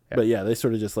 Yeah. But yeah, they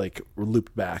sort of just like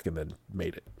looped back and then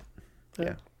made it.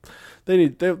 Yeah.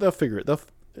 They'll figure it. The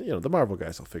Marvel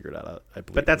guys will figure it out, I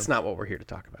believe. But that's not what we're here to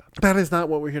talk about. That is not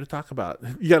what we're here to talk about.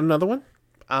 You got another one?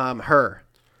 Her.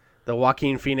 The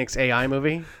Joaquin Phoenix AI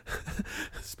movie.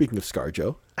 Speaking of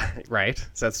ScarJo. Right.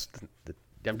 So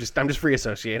I'm just free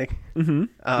associating.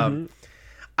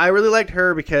 I really liked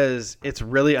Her because it's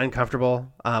really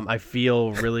uncomfortable. I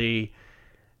feel really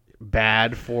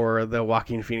bad for the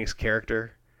Joaquin Phoenix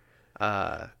character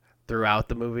throughout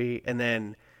the movie. And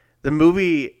then the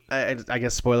movie, I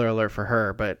guess spoiler alert for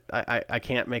Her, but I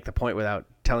can't make the point without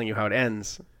telling you how it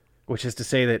ends, which is to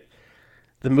say that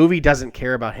the movie doesn't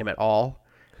care about him at all.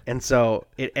 And so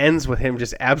it ends with him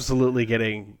just absolutely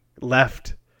getting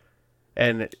left.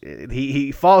 And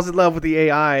he falls in love with the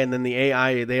AI, and then the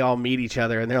AI, they all meet each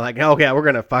other, and they're like, "Okay, we're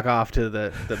gonna fuck off to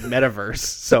the metaverse,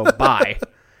 so bye."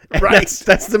 Right,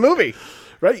 that's the movie.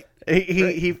 Right.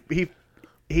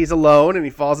 He's alone, and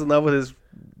he falls in love with his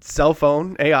cell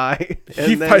phone AI.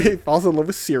 And he falls in love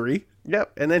with Siri.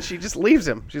 Yep, and then she just leaves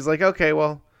him. She's like, "Okay,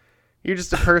 well, you're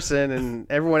just a person, and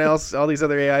everyone else, all these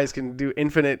other AIs can do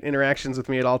infinite interactions with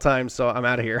me at all times, so I'm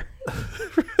out of here."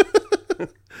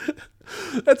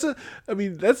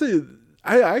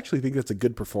 I actually think that's a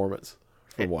good performance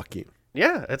for Joaquin.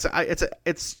 Yeah,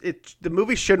 the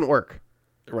movie shouldn't work.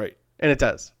 Right. And it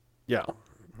does. Yeah.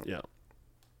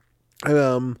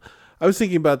 I was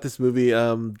thinking about this movie,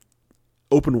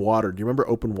 Open Water. Do you remember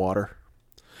Open Water?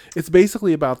 It's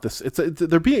basically about this.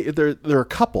 They're a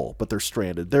couple, but they're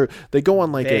stranded. They go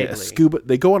on like a scuba.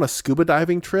 They go on a scuba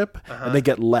diving trip, and they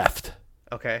get left.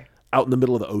 Okay. Out in the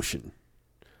middle of the ocean,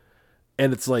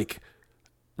 and it's like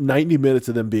 90 minutes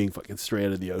of them being fucking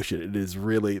stranded in the ocean. It is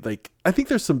really like, I think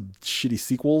there's some shitty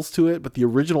sequels to it, but the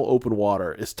original Open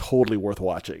Water is totally worth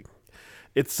watching.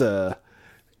 It's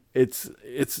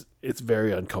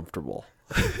very uncomfortable.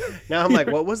 Now I'm like,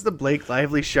 what was the Blake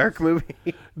Lively shark movie?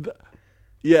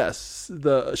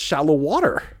 The Shallow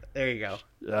Water. There you go.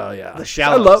 Oh yeah. The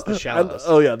Shallows. The Shallows.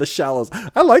 Oh yeah, The Shallows.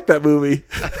 I like that movie.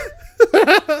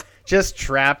 just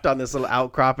trapped on this little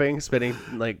outcropping, spending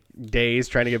like days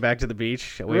trying to get back to the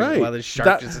beach while the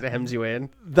shark just hems you in.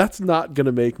 That's not going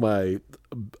to make my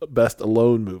best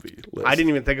alone movie list. I didn't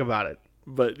even think about it.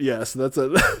 But yes, that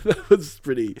was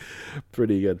pretty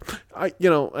good.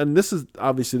 And this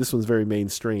one's very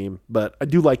mainstream, but I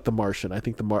do like The Martian. I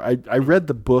think I read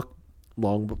the book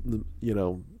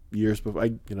years before.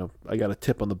 I got a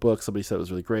tip on the book. Somebody said it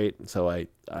was really great, and so I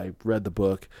read the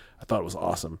book. I thought it was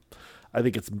awesome. I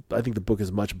think the book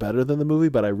is much better than the movie,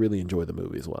 but I really enjoy the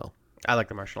movie as well. I like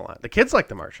The Martian a lot. The kids like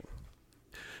The Martian.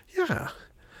 Yeah.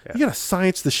 You gotta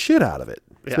science the shit out of it.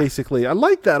 Yeah. Basically, I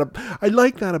like that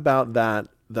about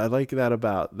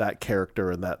that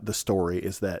character and that the story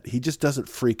is that he just doesn't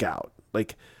freak out.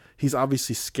 Like, he's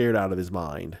obviously scared out of his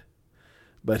mind,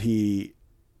 but he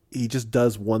just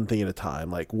does one thing at a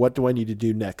time. Like, what do I need to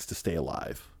do next to stay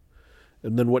alive?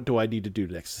 And then what do I need to do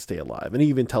next to stay alive? And he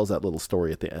even tells that little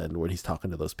story at the end when he's talking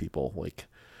to those people, like,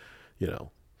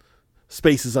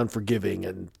 space is unforgiving,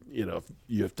 and if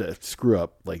you have to screw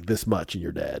up like this much and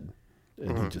you're dead.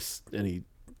 And he just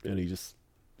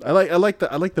I like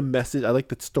the message. I like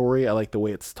the story. I like the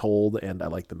way it's told, and I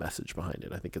like the message behind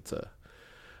it. I think it's a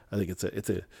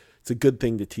good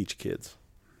thing to teach kids.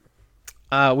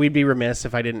 We'd be remiss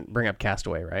if I didn't bring up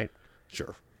Castaway, right?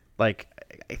 Sure. Like,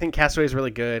 I think Castaway is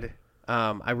really good.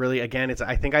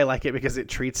 I think I like it because it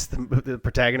treats the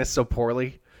protagonist so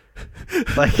poorly.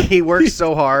 Like, he works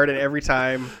so hard, and every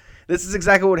time, this is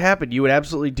exactly what would happen. You would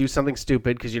absolutely do something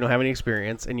stupid because you don't have any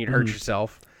experience, and you'd hurt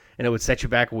yourself, and it would set you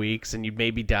back weeks, and you'd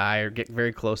maybe die or get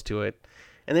very close to it.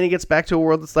 And then he gets back to a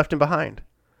world that's left him behind.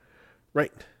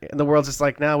 Right. And the world's just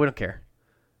like, no, we don't care.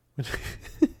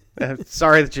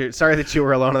 Sorry that you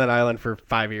were alone on that island for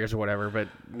 5 years or whatever, but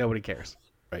nobody cares.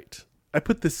 Right. I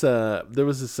put this. There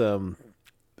was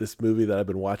this movie that I've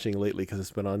been watching lately because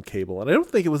it's been on cable, and I don't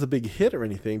think it was a big hit or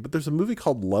anything. But there's a movie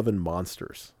called Love and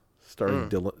Monsters, starring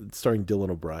Dylan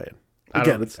O'Brien.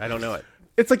 Again, I don't know it.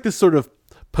 It's like this sort of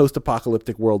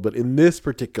post-apocalyptic world, but in this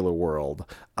particular world,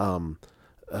 all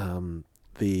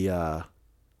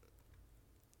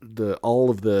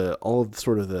of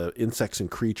the insects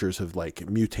and creatures have like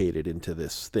mutated into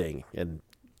this thing, and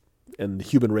the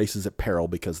human race is at peril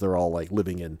because they're all like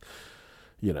living in,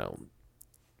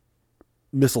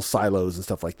 missile silos and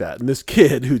stuff like that. And this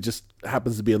kid who just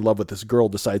happens to be in love with this girl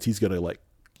decides he's going to like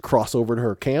cross over to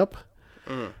her camp.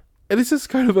 And it's just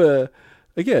kind of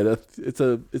it's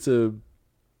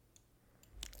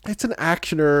an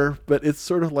actioner, but it's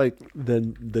sort of like the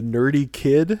nerdy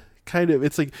kid kind of.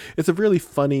 It's like, it's a really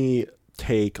funny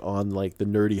take on like the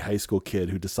nerdy high school kid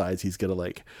who decides he's going to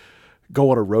like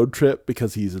go on a road trip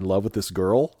because he's in love with this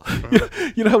girl.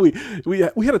 You know how we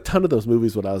had a ton of those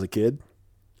movies when I was a kid,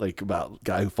 like about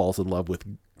guy who falls in love with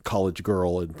college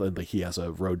girl, and then like, he has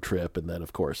a road trip, and then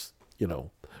of course,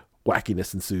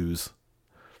 wackiness ensues.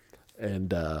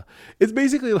 And it's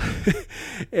basically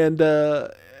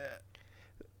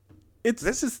it's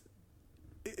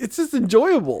just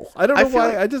enjoyable. I don't know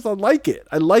why. I like it.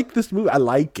 I like this movie. I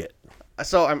like it.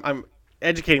 So I'm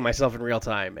educating myself in real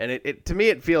time, and it to me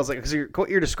it feels like, because what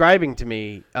you're describing to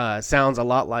me sounds a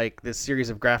lot like this series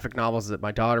of graphic novels that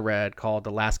my daughter read called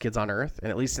The Last Kids on Earth.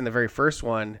 And at least in the very first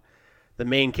one, the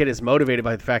main kid is motivated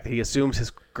by the fact that he assumes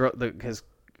the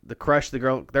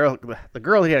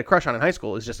girl he had a crush on in high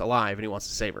school is just alive, and he wants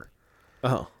to save her.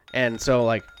 Oh. And so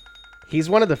like,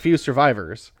 he's one of the few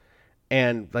survivors.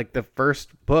 And like, the first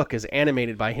book is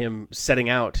animated by him setting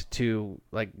out to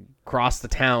like cross the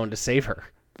town to save her.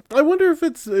 I wonder if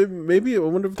it's I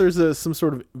wonder if there's some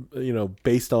sort of,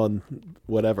 based on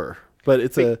whatever,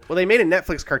 but well, they made a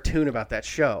Netflix cartoon about that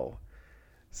show.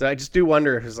 So I just do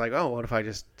wonder if it's like, oh, what if I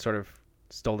just sort of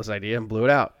stole this idea and blew it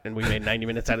out, and we made 90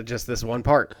 minutes out of just this one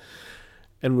part.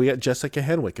 And we got Jessica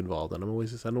Henwick involved, and I'm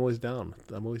always down.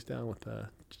 I'm always down with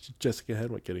Jessica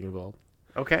Henwick getting involved.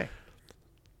 Okay.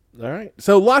 All right.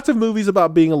 So lots of movies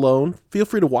about being alone. Feel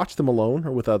free to watch them alone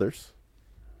or with others.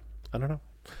 I don't know.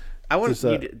 I want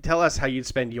you to tell us how you'd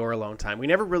spend your alone time. We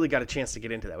never really got a chance to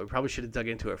get into that. We probably should have dug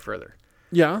into it further.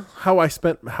 Yeah. How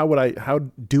did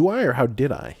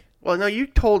I? Well, no, you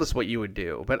told us what you would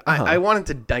do, but I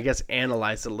wanted to, I guess,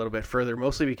 analyze it a little bit further,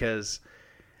 mostly because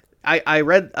I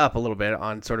read up a little bit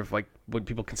on sort of like what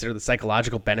people consider the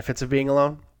psychological benefits of being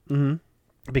alone. Mm-hmm.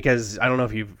 Because I don't know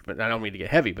if I don't mean to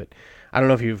get heavy, but I don't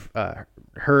know if you've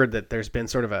heard that there's been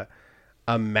sort of a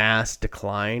mass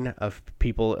decline of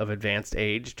people of advanced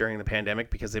age during the pandemic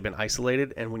because they've been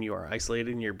isolated. And when you are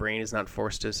isolated and your brain is not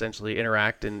forced to essentially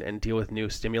interact and deal with new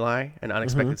stimuli and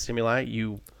unexpected stimuli,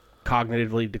 you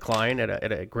cognitively decline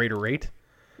at a greater rate.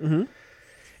 Mm-hmm.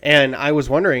 And I was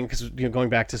wondering, because going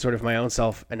back to sort of my own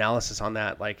self-analysis on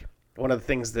that, like, one of the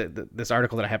things that this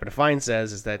article that I happen to find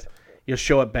says is that you'll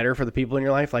show up better for the people in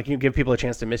your life. Like, you give people a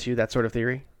chance to miss you, that sort of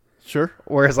theory. Sure.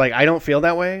 Whereas, like, I don't feel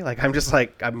that way. Like, I'm just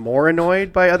like, I'm more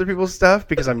annoyed by other people's stuff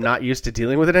because I'm not used to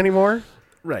dealing with it anymore.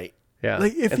 Right. Yeah.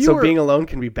 Like, if and you so were, being alone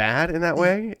can be bad in that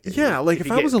way. yeah, like if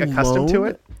you I get was accustomed to alone,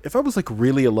 it. if I was like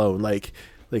really alone, like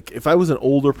if I was an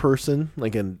older person,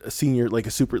 like a senior, like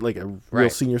a real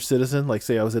Right. senior citizen, like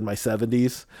say I was in my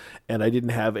 70s and I didn't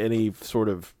have any sort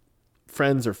of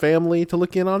friends or family to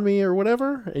look in on me or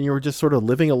whatever, and you were just sort of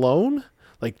living alone,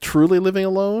 like truly living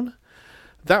alone,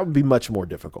 that would be much more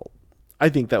difficult. I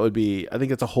think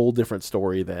it's a whole different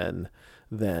story than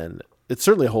it's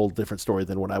certainly a whole different story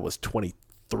than when I was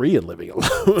 23 and living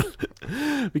alone.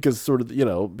 Because sort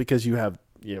of, because you have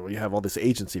all this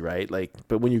agency, right? Like,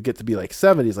 but when you get to be like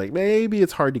 70s, like maybe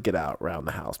it's hard to get out around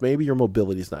the house. Maybe your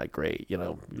mobility is not great,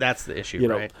 That's the issue,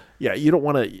 right? Yeah, you don't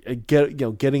want to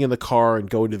getting in the car and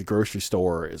going to the grocery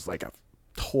store is like a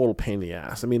total pain in the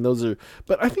ass. I mean,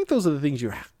 but I think those are the things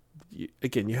you have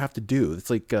to do. It's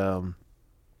like,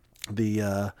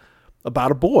 the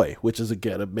About a Boy, which is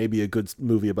again maybe a good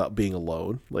movie about being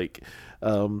alone. Like,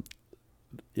 why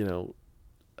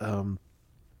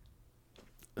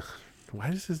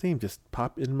does his name just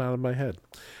pop in and out of my head?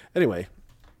 Anyway,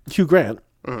 Hugh Grant,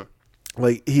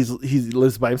 like he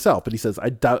lives by himself, but he says I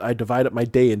divide up my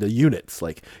day into units,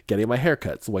 like getting my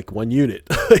haircuts, like 1 unit,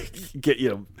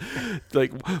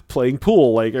 like playing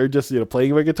pool, like or just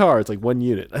playing my guitar, it's like 1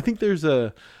 unit. I think there's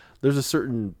a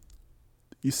certain,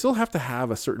 you still have to have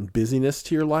a certain busyness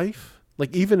to your life.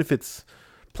 Like even if it's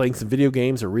playing some video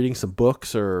games or reading some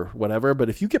books or whatever. But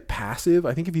if you get passive,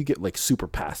 I think if you get like super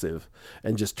passive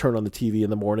and just turn on the TV in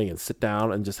the morning and sit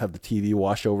down and just have the TV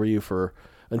wash over you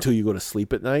until you go to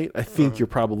sleep at night, I think you're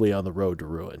probably on the road to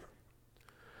ruin.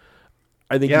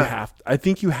 I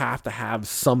think you have to have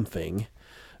something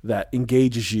that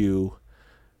engages you.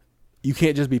 You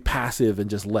can't just be passive and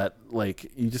just let,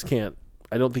 like, you just can't,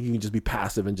 I don't think you can just be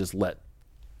passive and just let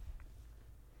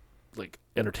like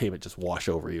entertainment just wash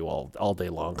over you all day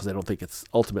long, because I don't think it's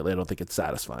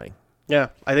satisfying. Yeah,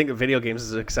 I think video games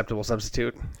is an acceptable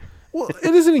substitute. Well,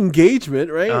 it is an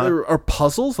engagement, right? There are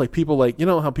puzzles, like people, like,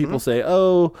 how people say,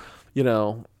 oh,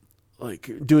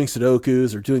 like doing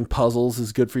Sudokus or doing puzzles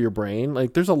is good for your brain.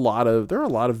 Like there are a lot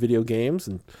of video games,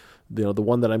 and the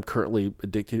one that I'm currently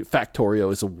addicted to,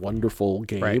 Factorio, is a wonderful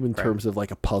game in terms of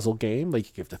like a puzzle game.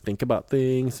 Like you have to think about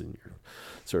things and you're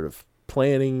sort of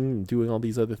planning and doing all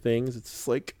these other things. It's just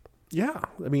like, yeah,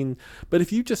 I mean, but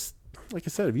if you just, like I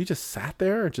said, if you just sat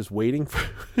there and just wait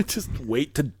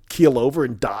to keel over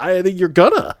and die, I think you're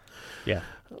gonna,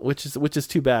 which is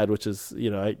too bad. Which is,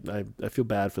 I feel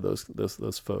bad for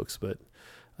those folks, but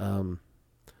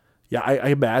I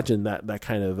imagine that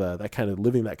kind of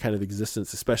living that kind of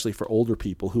existence, especially for older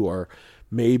people who are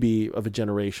maybe of a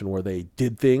generation where they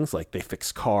did things like they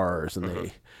fixed cars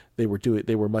and they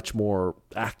were much more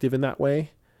active in that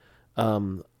way.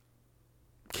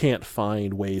 Can't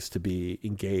find ways to be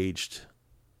engaged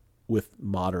with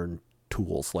modern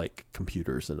tools like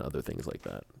computers and other things like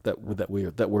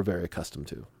that we're very accustomed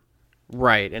to.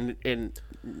 Right, and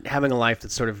having a life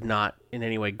that's sort of not in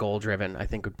any way goal driven, I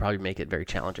think would probably make it very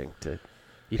challenging.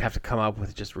 You'd have to come up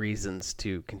with just reasons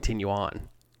to continue on.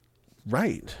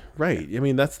 Right. I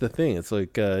mean, that's the thing. It's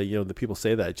like, the people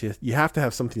say that you have to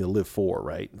have something to live for,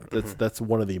 right? That's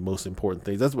one of the most important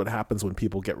things. That's what happens when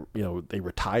people get, they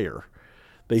retire.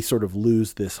 They sort of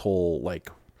lose this whole,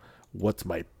 like, what's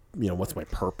my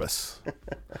purpose?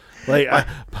 Like,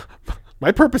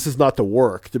 my purpose is not to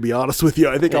work, to be honest with you.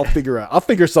 I think I'll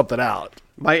figure something out.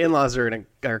 My in-laws are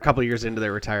a couple of years into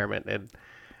their retirement,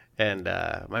 and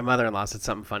my mother-in-law said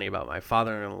something funny about my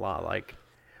father-in-law, like,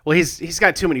 well, he's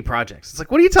got too many projects. It's like,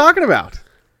 what are you talking about?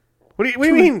 What do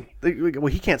you mean?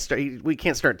 Well, he can't start. We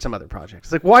can't start some other projects.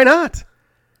 It's like, why not?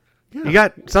 Yeah. You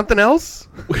got something else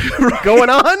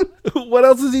going on? What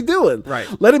else is he doing? Right.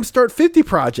 Let him start 50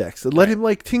 projects and let him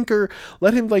like tinker.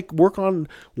 Let him like work on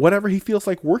whatever he feels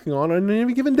like working on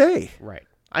any given day. Right.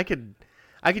 I could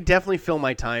definitely fill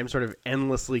my time sort of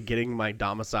endlessly getting my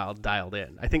domicile dialed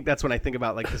in. I think that's when I think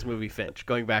about like this movie Finch.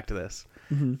 Going back to this,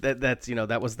 that's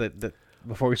that was the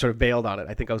before we sort of bailed on it.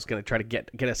 I think I was going to try to get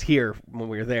us here when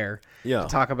we were there to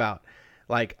talk about,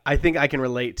 like, I think I can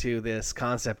relate to this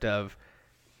concept of,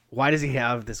 why does he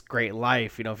have this great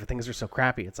life? If things are so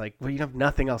crappy, it's like, well, you have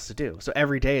nothing else to do. So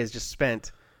every day is just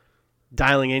spent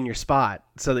dialing in your spot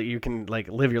so that you can like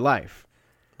live your life.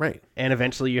 Right. And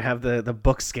eventually you have the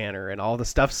book scanner and all the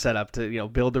stuff set up to,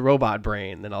 build the robot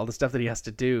brain and all the stuff that he has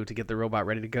to do to get the robot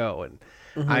ready to go. And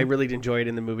I really enjoyed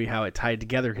in the movie how it tied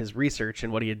together his research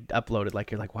and what he had uploaded.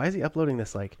 Like, you're like, why is he uploading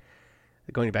this? Like,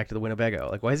 going back to the Winnebago.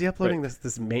 Like, why is he uploading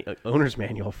this owner's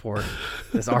manual for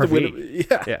this The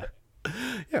RV? yeah.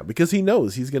 Yeah, because he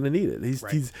knows he's going to need it.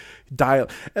 He's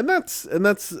dialed, and I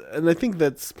think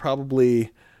that's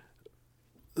probably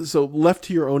so left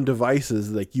to your own devices.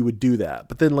 Like you would do that,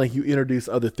 but then like you introduce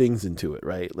other things into it,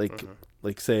 right? Like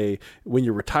like say when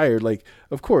you're retired, like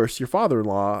of course your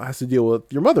father-in-law has to deal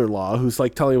with your mother-in-law who's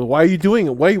like telling you, why are you doing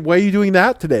it? Why are you doing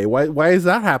that today? Why is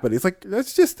that happening? It's like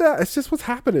that's just that. It's just what's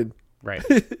happening. Right.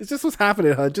 It's just what's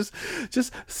happening, huh? Just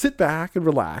sit back and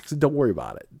relax and don't worry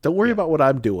about it. Don't worry about what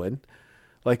I'm doing.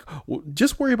 Like,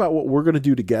 just worry about what we're going to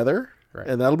do together,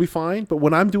 and that'll be fine. But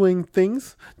when I'm doing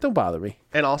things, don't bother me.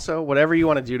 And also, whatever you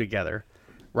want to do together,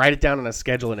 write it down on a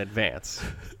schedule in advance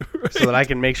so that I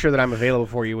can make sure that I'm available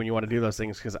for you when you want to do those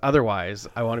things. Because otherwise,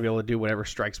 I want to be able to do whatever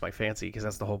strikes my fancy because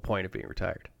that's the whole point of being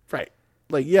retired. Right.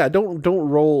 Like, yeah, don't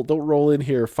roll in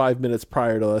here 5 minutes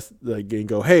prior to us like, and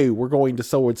go, hey, we're going to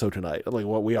so and so tonight. I'm like,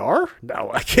 what, we are? No,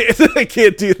 I can't. I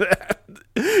can't do that.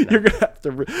 No. You're gonna have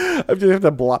to. I'm just have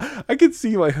to block. I can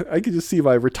just see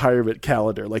my retirement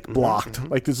calendar like blocked.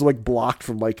 Like this is like blocked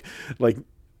from like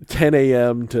 10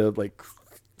 a.m. to like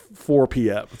 4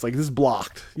 p.m. It's like this is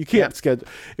blocked. You can't schedule.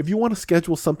 If you want to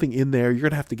schedule something in there, you're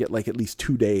gonna have to get like at least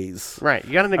 2 days. Right.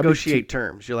 You got to negotiate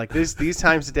terms. You're like these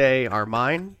times a day are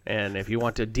mine, and if you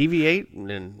want to deviate,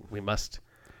 then we must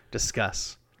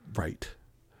discuss. Right.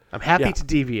 I'm happy to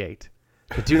deviate,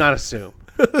 but do not assume.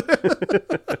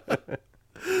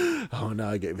 Oh, now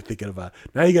I get me thinking about.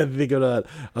 Now you got to think about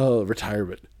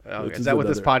retirement. Oh, is that what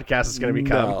this podcast is going to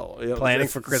become? No, planning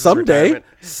for Chris's someday,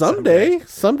 retirement?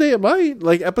 Someday it might.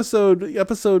 Like episode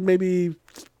maybe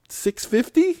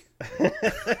 650.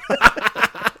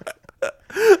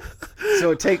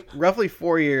 So it take roughly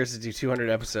 4 years to do 200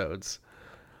 episodes.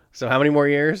 So how many more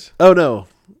years? Oh no.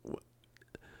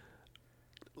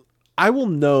 I will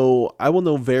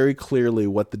know very clearly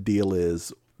what the deal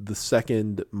is the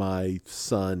second my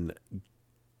son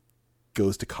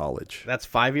goes to college. That's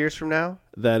 5 years from now?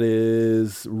 That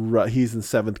is, he's in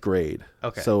 7th grade.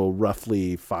 Okay. So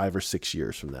roughly 5 or 6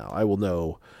 years from now, I will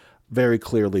know very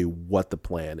clearly what the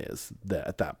plan is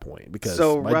at that point, because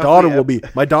my daughter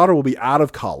will be out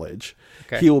of college.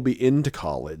 Okay. He will be into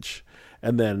college,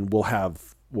 and then we'll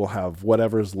have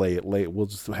whatever's late. We'll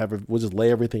just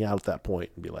lay everything out at that point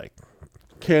and be like,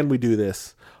 can we do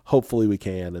this? Hopefully we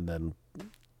can, and then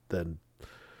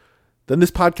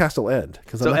this podcast will end.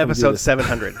 So episode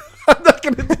 700. I'm not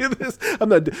going to do this. I'm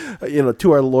not,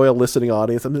 to our loyal listening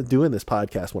audience, I'm not doing this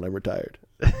podcast when I'm retired.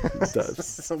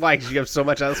 So why? Because you have so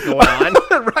much else going on.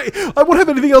 Right. I won't have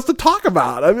anything else to talk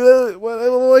about. I mean, what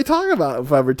will I talk about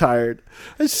if I'm retired?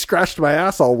 I just scratched my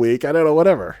ass all week. I don't know,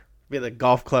 whatever. Be the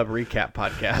golf club recap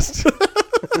podcast.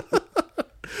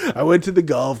 I went to the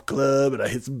golf club and I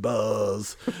hit some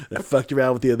balls. And I fucked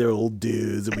around with the other old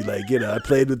dudes, and I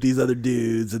played with these other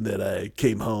dudes, and then I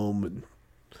came home, and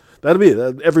that'll be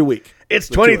it every week. It's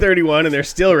 2031 and they're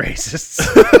still racists.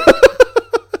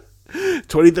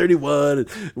 2031,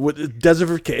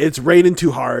 it's raining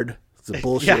too hard. It's a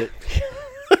bullshit.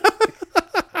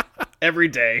 Yeah. Every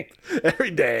day.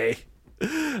 Every day.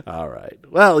 All right.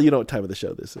 Well, you know what time of the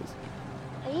show this is.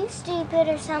 Are you stupid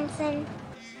or something?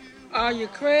 Are you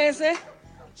crazy?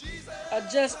 Or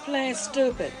just plain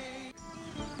stupid?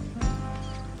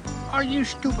 Are you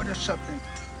stupid or something?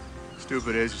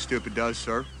 Stupid is, stupid does,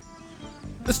 sir.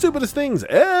 The stupidest things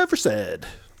ever said.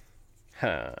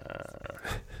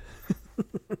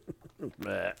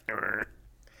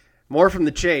 More from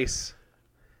the chase.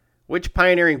 Which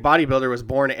pioneering bodybuilder was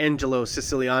born Angelo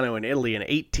Siciliano in Italy in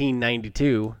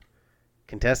 1892?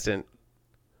 Contestant.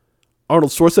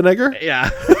 Arnold Schwarzenegger? Yeah.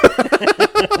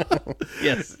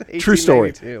 Yes. True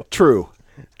story. True.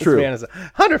 This man is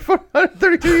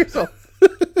 132 years old.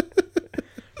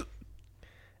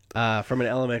 From an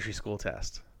elementary school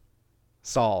test.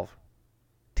 Solve.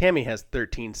 Tammy has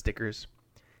 13 stickers.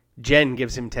 Jen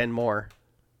gives him 10 more.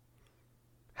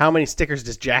 How many stickers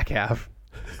does Jack have?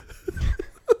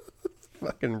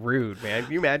 Fucking rude, man.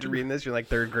 Can you imagine reading this? You're like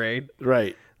 3rd grade.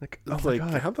 Right. Like, it's like,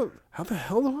 God. How the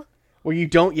hell do I? Well, you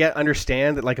don't yet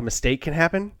understand that like a mistake can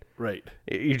happen. Right.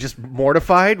 You're just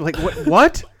mortified. Like,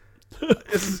 what?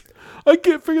 I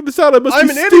can't figure this out. I'm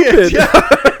an idiot. Yeah.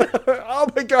 Oh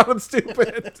my God, I'm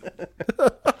stupid.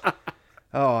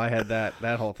 Oh, I had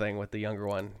that whole thing with the younger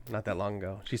one not that long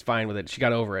ago. She's fine with it. She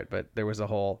got over it, but there was a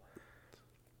whole,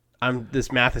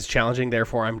 this math is challenging,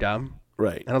 therefore I'm dumb.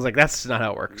 Right. And I was like, that's not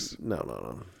how it works.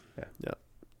 No. Yeah.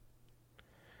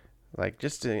 Like,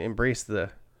 just to embrace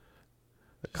the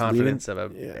confidence of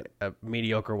a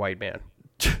mediocre white man.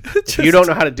 If you don't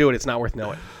know how to do it, it's not worth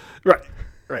knowing.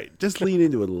 Right. Just lean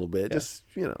into it a little bit. Yeah. Just,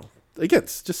 again,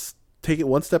 just take it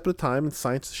one step at a time and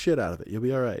science the shit out of it. You'll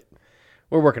be all right.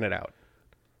 We're working it out.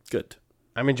 Good.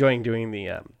 I'm enjoying doing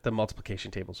the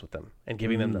multiplication tables with them and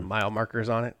giving them the mile markers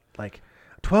on it. Like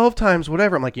 12 times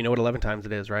whatever. I'm like, you know what 11 times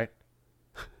it is, right?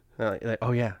 They're like,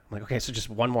 oh yeah. I'm like, okay, so just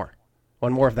one more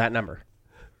of that number.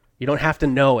 You don't have to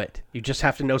know it. You just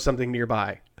have to know something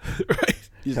nearby. Right.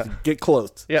 You just get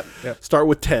close. Yep. Start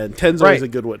with 10. 10's always a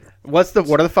good one. What are the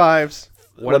 5s?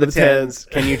 What are the 10s?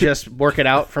 Can you just work it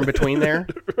out from between there?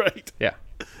 Right. Yeah.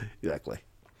 Exactly.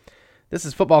 This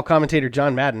is football commentator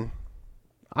John Madden.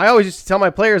 I always used to tell my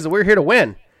players that we're here to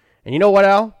win. And you know what,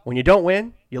 Al? When you don't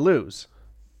win, you lose.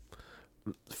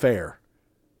 Fair.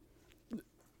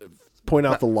 Point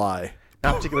out the lie.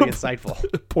 Not particularly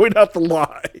insightful. Point out the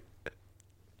lie.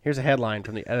 Here's a headline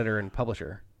from the editor and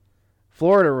publisher.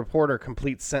 Florida reporter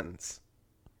completes sentence.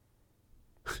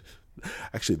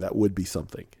 Actually, that would be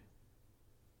something.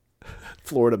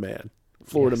 Florida man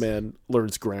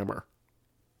learns grammar.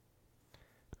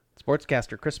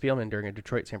 Sportscaster Chris Spielman during a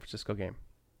Detroit-San Francisco game.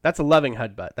 That's a loving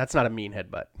headbutt. That's not a mean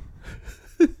headbutt.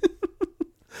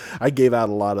 I gave out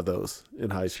a lot of those in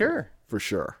high school. Sure. For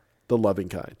sure. The loving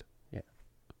kind. Yeah.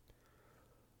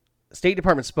 State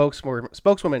Department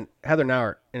spokeswoman Heather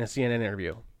Nauert in a CNN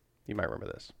interview. You might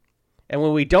remember this. And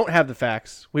when we don't have the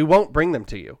facts, we won't bring them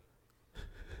to you.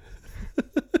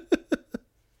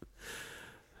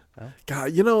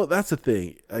 God, that's the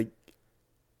thing.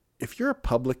 If you're a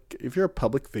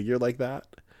public figure like that,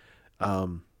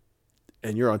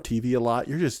 and you're on TV a lot,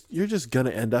 you're just gonna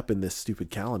end up in this stupid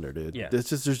calendar, dude. Yeah.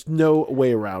 There's no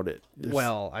way around it.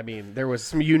 Well, I mean, there was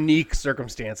some unique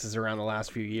circumstances around the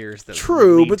last few years that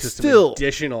true, lead but to some still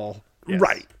additional. Yes.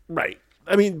 Right.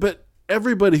 I mean, but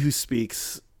everybody who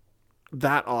speaks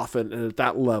that often and at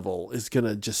that level is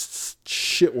gonna just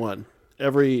shit one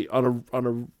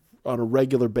on a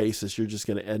regular basis. You're just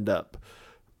gonna end up,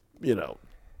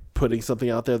 putting something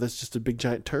out there that's just a big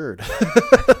giant turd.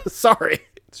 Sorry.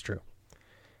 It's true.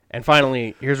 And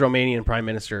finally, here's Romanian Prime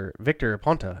Minister Victor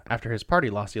Ponta after his party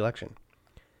lost the election.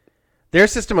 Their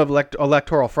system of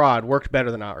electoral fraud worked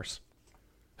better than ours.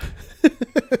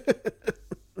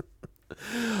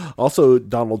 Also,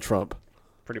 Donald Trump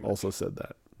Pretty much. also said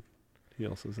that. He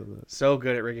also said that. So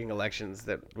good at rigging elections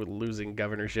that with losing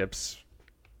governorships.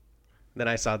 Then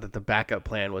I saw that the backup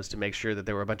plan was to make sure that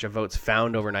there were a bunch of votes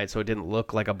found overnight so it didn't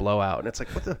look like a blowout. And it's like,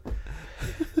 what the...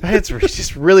 It's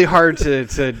just really hard to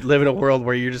live in a world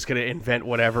where you're just going to invent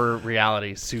whatever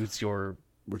reality suits your...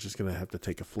 We're just going to have to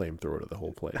take a flamethrower to the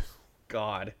whole place.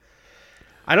 God.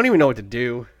 I don't even know what to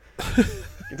do.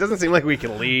 It doesn't seem like we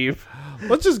can leave.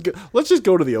 Let's just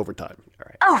go to the overtime. All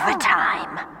right.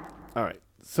 Overtime. All right.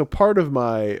 So part of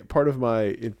my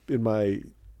in my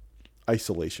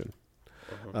isolation,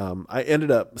 I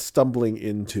ended up stumbling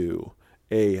into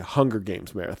a Hunger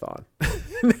Games marathon.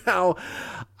 Now,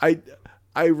 I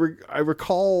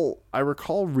recall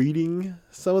reading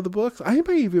some of the books. I might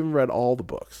have even read all the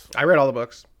books. I read all the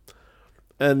books.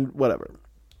 And whatever.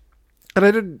 And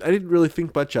I didn't really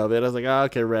think much of it. I was like,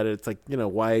 okay, I read it. It's like,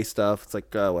 YA stuff. It's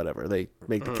like, whatever. They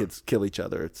make the kids kill each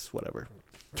other. It's whatever.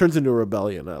 Turns into a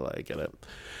rebellion. I get it.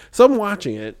 So I'm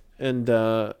watching it. And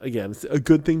again, it's a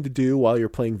good thing to do while you're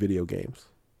playing video games.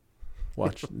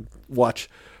 Watch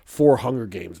 4 Hunger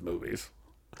Games movies.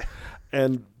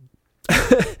 And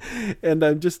and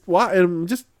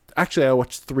actually I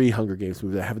watched 3 Hunger Games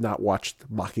movies. I have not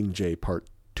watched Mockingjay Part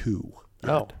 2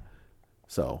 yet. Oh.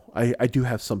 So I do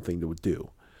have something to do.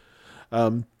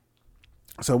 So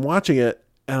I'm watching it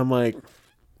and I'm like,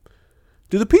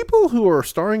 do the people who are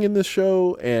starring in this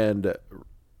show and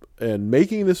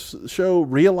making this show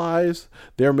realize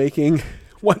they're making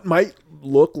what might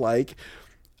look like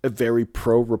a very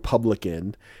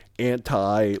pro-Republican,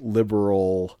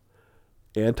 anti-liberal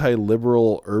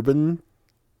urban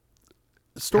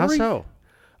story? How so?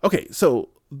 Okay, so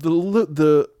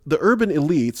the urban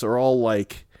elites are all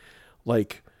like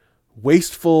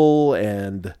wasteful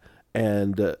and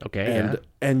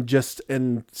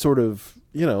sort of,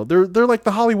 they're like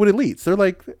the Hollywood elites. They're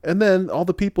like, and then all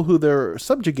the people who they're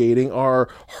subjugating are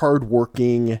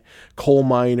hardworking coal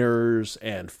miners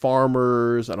and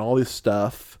farmers and all this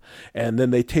stuff. And then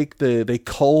they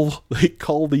cull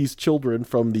these children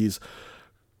from these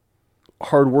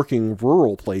hardworking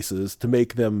rural places to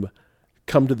make them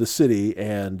come to the city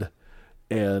and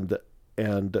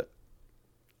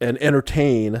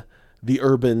entertain the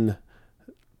urban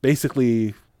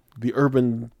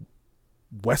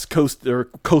West Coast or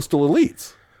coastal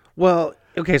elites. Well,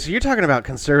 okay, so you're talking about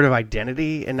conservative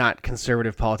identity and not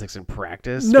conservative politics and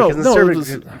practice.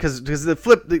 Because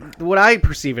what I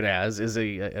perceive it as is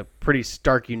a pretty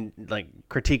stark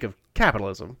critique of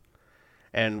capitalism,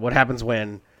 and what happens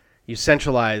when you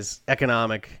centralize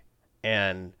economic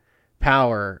and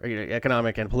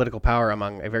economic and political power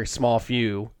among a very small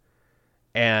few,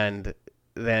 and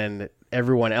then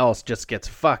everyone else just gets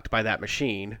fucked by that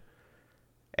machine,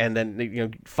 and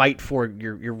then fight for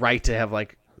your right to have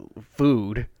like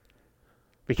food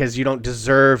because you don't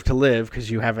deserve to live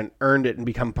because you haven't earned it and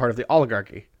become part of the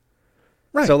oligarchy.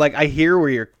 Right. So like I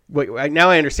hear now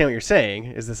I understand what you're saying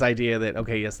is this idea that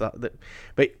okay, yes,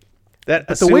 but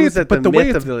that assumes that the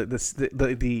myth of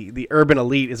the urban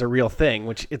elite is a real thing,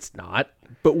 which it's not.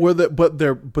 But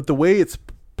the way it's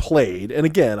played, and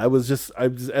again, I was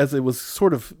as it was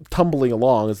sort of tumbling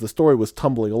along, as the story was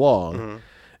tumbling along,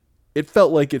 it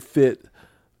felt like it fit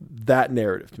that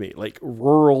narrative to me, like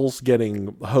rurals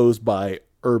getting hosed by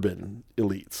urban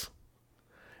elites,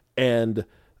 and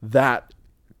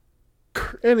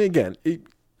again,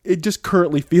 it just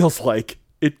currently feels like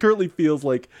it did.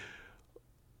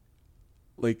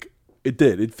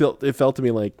 It felt to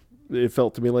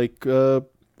me like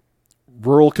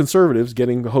rural conservatives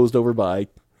getting hosed over by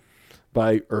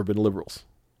urban liberals,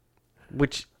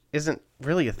 which isn't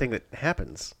really a thing that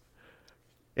happens.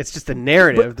 It's just a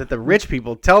narrative that the rich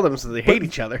people tell them so they hate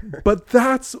each other. But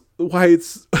that's why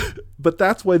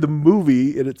the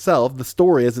movie in itself, the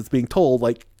story as it's being told,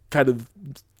 like kind of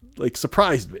like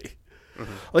surprised me.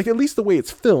 Mm-hmm. Like at least the way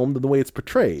it's filmed and the way it's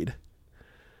portrayed.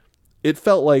 It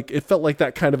felt like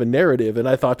that kind of a narrative, and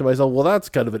I thought to myself, well, that's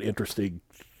kind of an interesting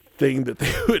thing that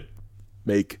they would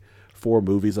make 4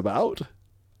 movies about.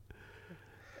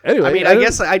 Anyway, I mean, I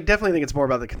guess I definitely think it's more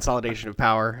about the consolidation of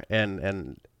power,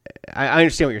 and I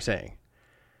understand what you're saying.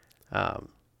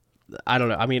 I don't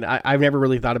know. I mean, I've never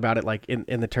really thought about it like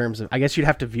in the terms of. I guess you'd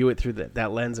have to view it through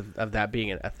that lens of that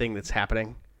being a thing that's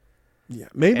happening. Yeah,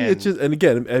 maybe it's just, and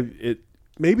again,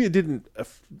 maybe it didn't.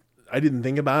 I didn't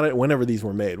think about it whenever these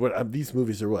were made. These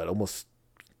movies are almost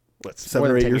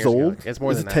 7 or 8 years old? It's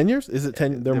more than 10 years? Is it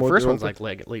 10? The first one's like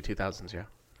late 2000s, yeah.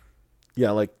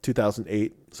 Yeah, like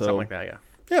 2008. So something like that, yeah.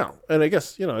 Yeah, and I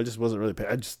guess, I just wasn't really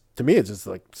to me, it's just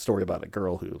like a story about a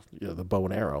girl who, the bow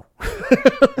and arrow.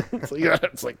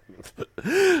 It's like,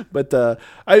 but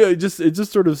it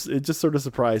just sort of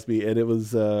surprised me, and it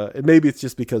was, and maybe it's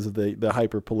just because of the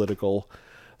hyper political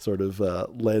sort of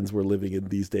lens we're living in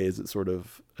these days. It's sort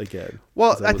of, again.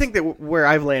 Well, I think that where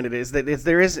I've landed is that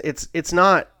it's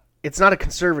not a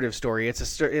conservative story. It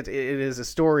is a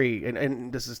story,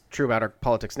 and this is true about our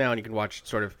politics now. And you can watch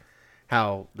sort of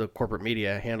how the corporate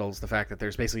media handles the fact that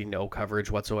there's basically no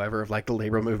coverage whatsoever of like the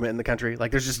labor movement in the country.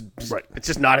 Like there's just it's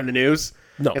just not in the news.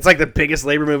 No, it's like the biggest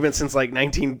labor movement since like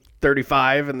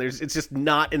 1935, and it's just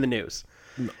not in the news.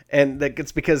 No. And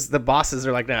it's because the bosses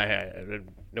are like, nah,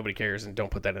 nobody cares, and don't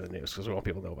put that in the news because we want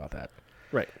people to know about that.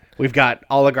 Right. We've got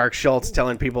oligarch Schultz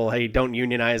telling people, hey, don't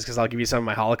unionize because I'll give you some of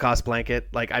my Holocaust blanket.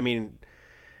 Like, I mean,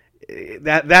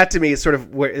 that to me is sort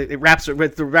of where it wraps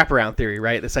with the wraparound theory,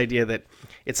 right? This idea that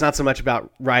it's not so much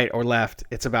about right or left,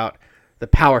 it's about the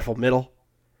powerful middle,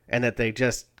 and that they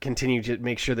just continue to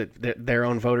make sure that their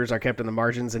own voters are kept in the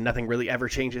margins and nothing really ever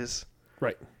changes.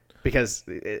 Right. Because,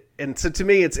 and so to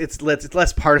me, it's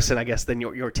less partisan, I guess, than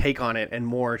your take on it, and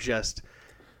more just,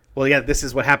 well, yeah, this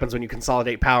is what happens when you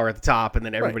consolidate power at the top, and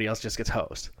then everybody else just gets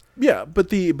hosed. Yeah, but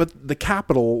the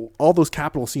Capitol, all those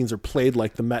Capitol scenes are played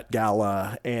like the Met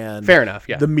Gala, and fair enough,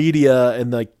 yeah. The media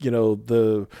and like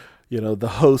the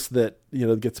host that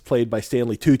gets played by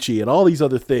Stanley Tucci and all these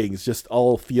other things just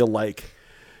all feel like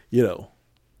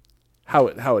how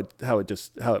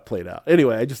it played out.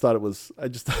 Anyway, I just thought it was.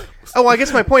 Oh, well, I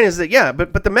guess my point is that yeah,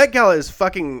 but the Met Gala is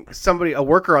fucking a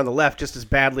worker on the left just as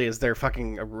badly as they're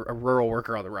fucking a rural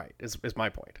worker on the right. Is my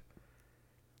point.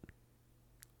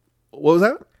 What was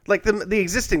that? Like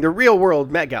the real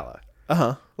world Met Gala.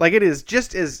 Like it is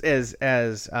just as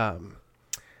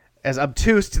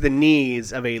obtuse to the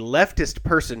needs of a leftist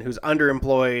person who's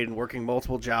underemployed and working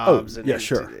multiple jobs and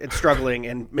struggling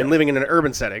and living in an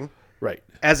urban setting. Right.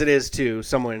 As it is to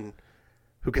someone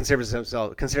who considers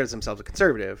themselves a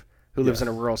conservative, who lives in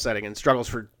a rural setting and struggles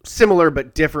for similar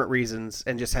but different reasons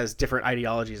and just has different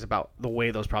ideologies about the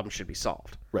way those problems should be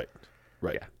solved. Right.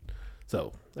 Right. Yeah.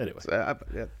 So anyway,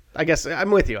 I guess I'm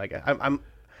with you. I guess I'm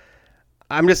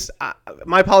just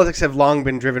my politics have long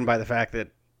been driven by the fact that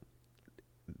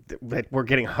we're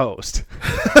getting hosed.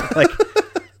 Like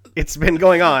it's been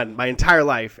going on my entire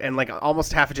life and like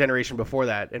almost half a generation before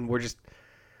that, and we're just.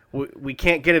 We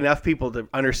can't get enough people to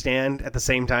understand at the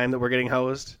same time that we're getting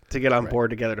hosed to get on board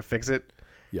together to fix it.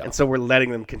 Yeah. And so we're letting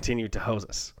them continue to hose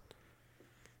us.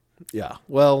 Yeah.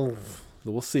 Well,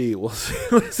 we'll see. We'll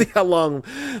see how long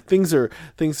things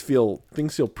feel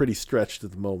pretty stretched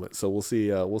at the moment. So we'll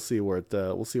see where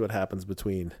we'll see what happens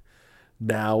between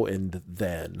now and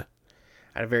then.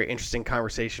 I had a very interesting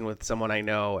conversation with someone I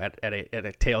know at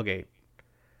a tailgate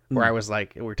where I was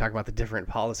like, we were talking about the different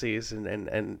policies and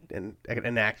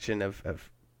an action of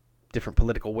different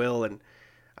political will. And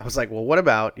I was like, well, what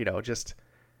about, just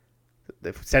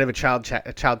instead of a child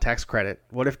tax credit,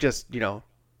 what if just,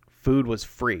 food was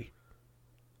free?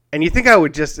 And you think I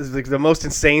would just, is like the most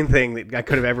insane thing that I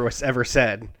could have ever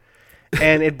said.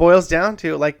 And it boils down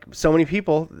to, like so many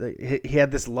people, he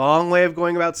had this long way of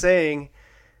going about saying,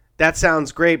 that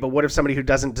sounds great, but what if somebody who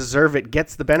doesn't deserve it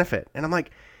gets the benefit? And I'm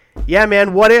like, yeah,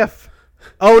 man, what if?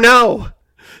 Oh no.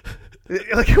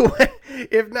 Like, what?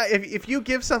 If you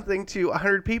give something to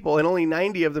 100 people and only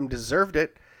 90 of them deserved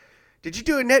it, did you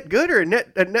do a net good or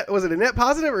was it a net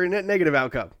positive or a net negative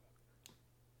outcome?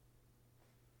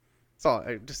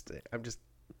 So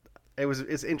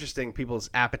it's interesting people's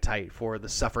appetite for the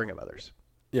suffering of others.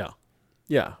 Yeah.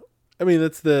 Yeah. I mean,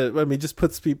 it just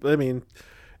puts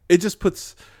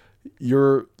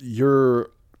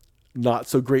your not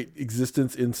so great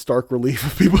existence in stark relief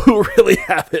of people who really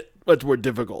have it much more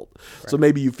difficult. Right. So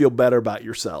maybe you feel better about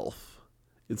yourself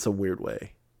in some weird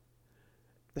way.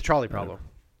 The trolley problem.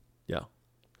 Yeah.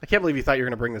 I can't believe you thought you were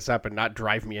going to bring this up and not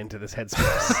drive me into this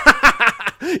headspace.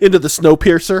 Into the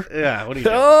Snowpiercer. Yeah, what are you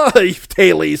doing? Oh, you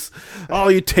tailies.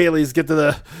 All you tailies, get to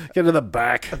the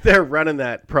back. They're running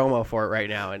that promo for it right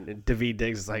now, and David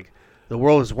Diggs is like, the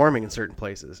world is warming in certain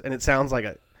places, and it sounds like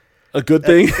a good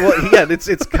thing. Well, yeah, it's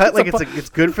cut like it's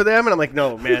good for them, and I'm like,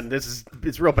 no, man, it's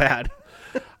real bad.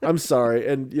 I'm sorry,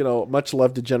 and much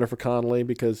love to Jennifer Connelly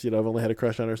because I've only had a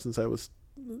crush on her since I was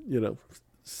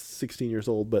 16 years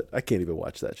old, but I can't even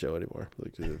watch that show anymore.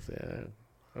 Like,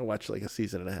 I watched like a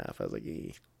season and a half. I was like,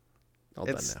 all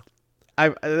done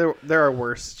now. There are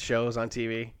worse shows on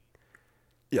TV.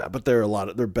 Yeah, but there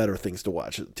are better things to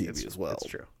watch at TV as well. That's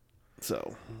true.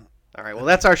 So, all right, well,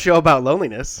 that's our show about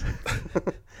loneliness.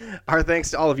 Our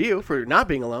thanks to all of you for not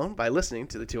being alone by listening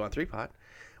to the 2 on 3 Pod,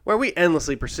 where we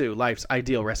endlessly pursue life's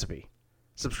ideal recipe.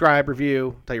 Subscribe,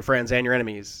 review, tell your friends and your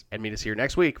enemies, and meet us here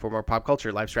next week for more pop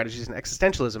culture, life strategies, and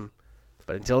existentialism.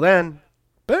 But until then,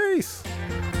 peace.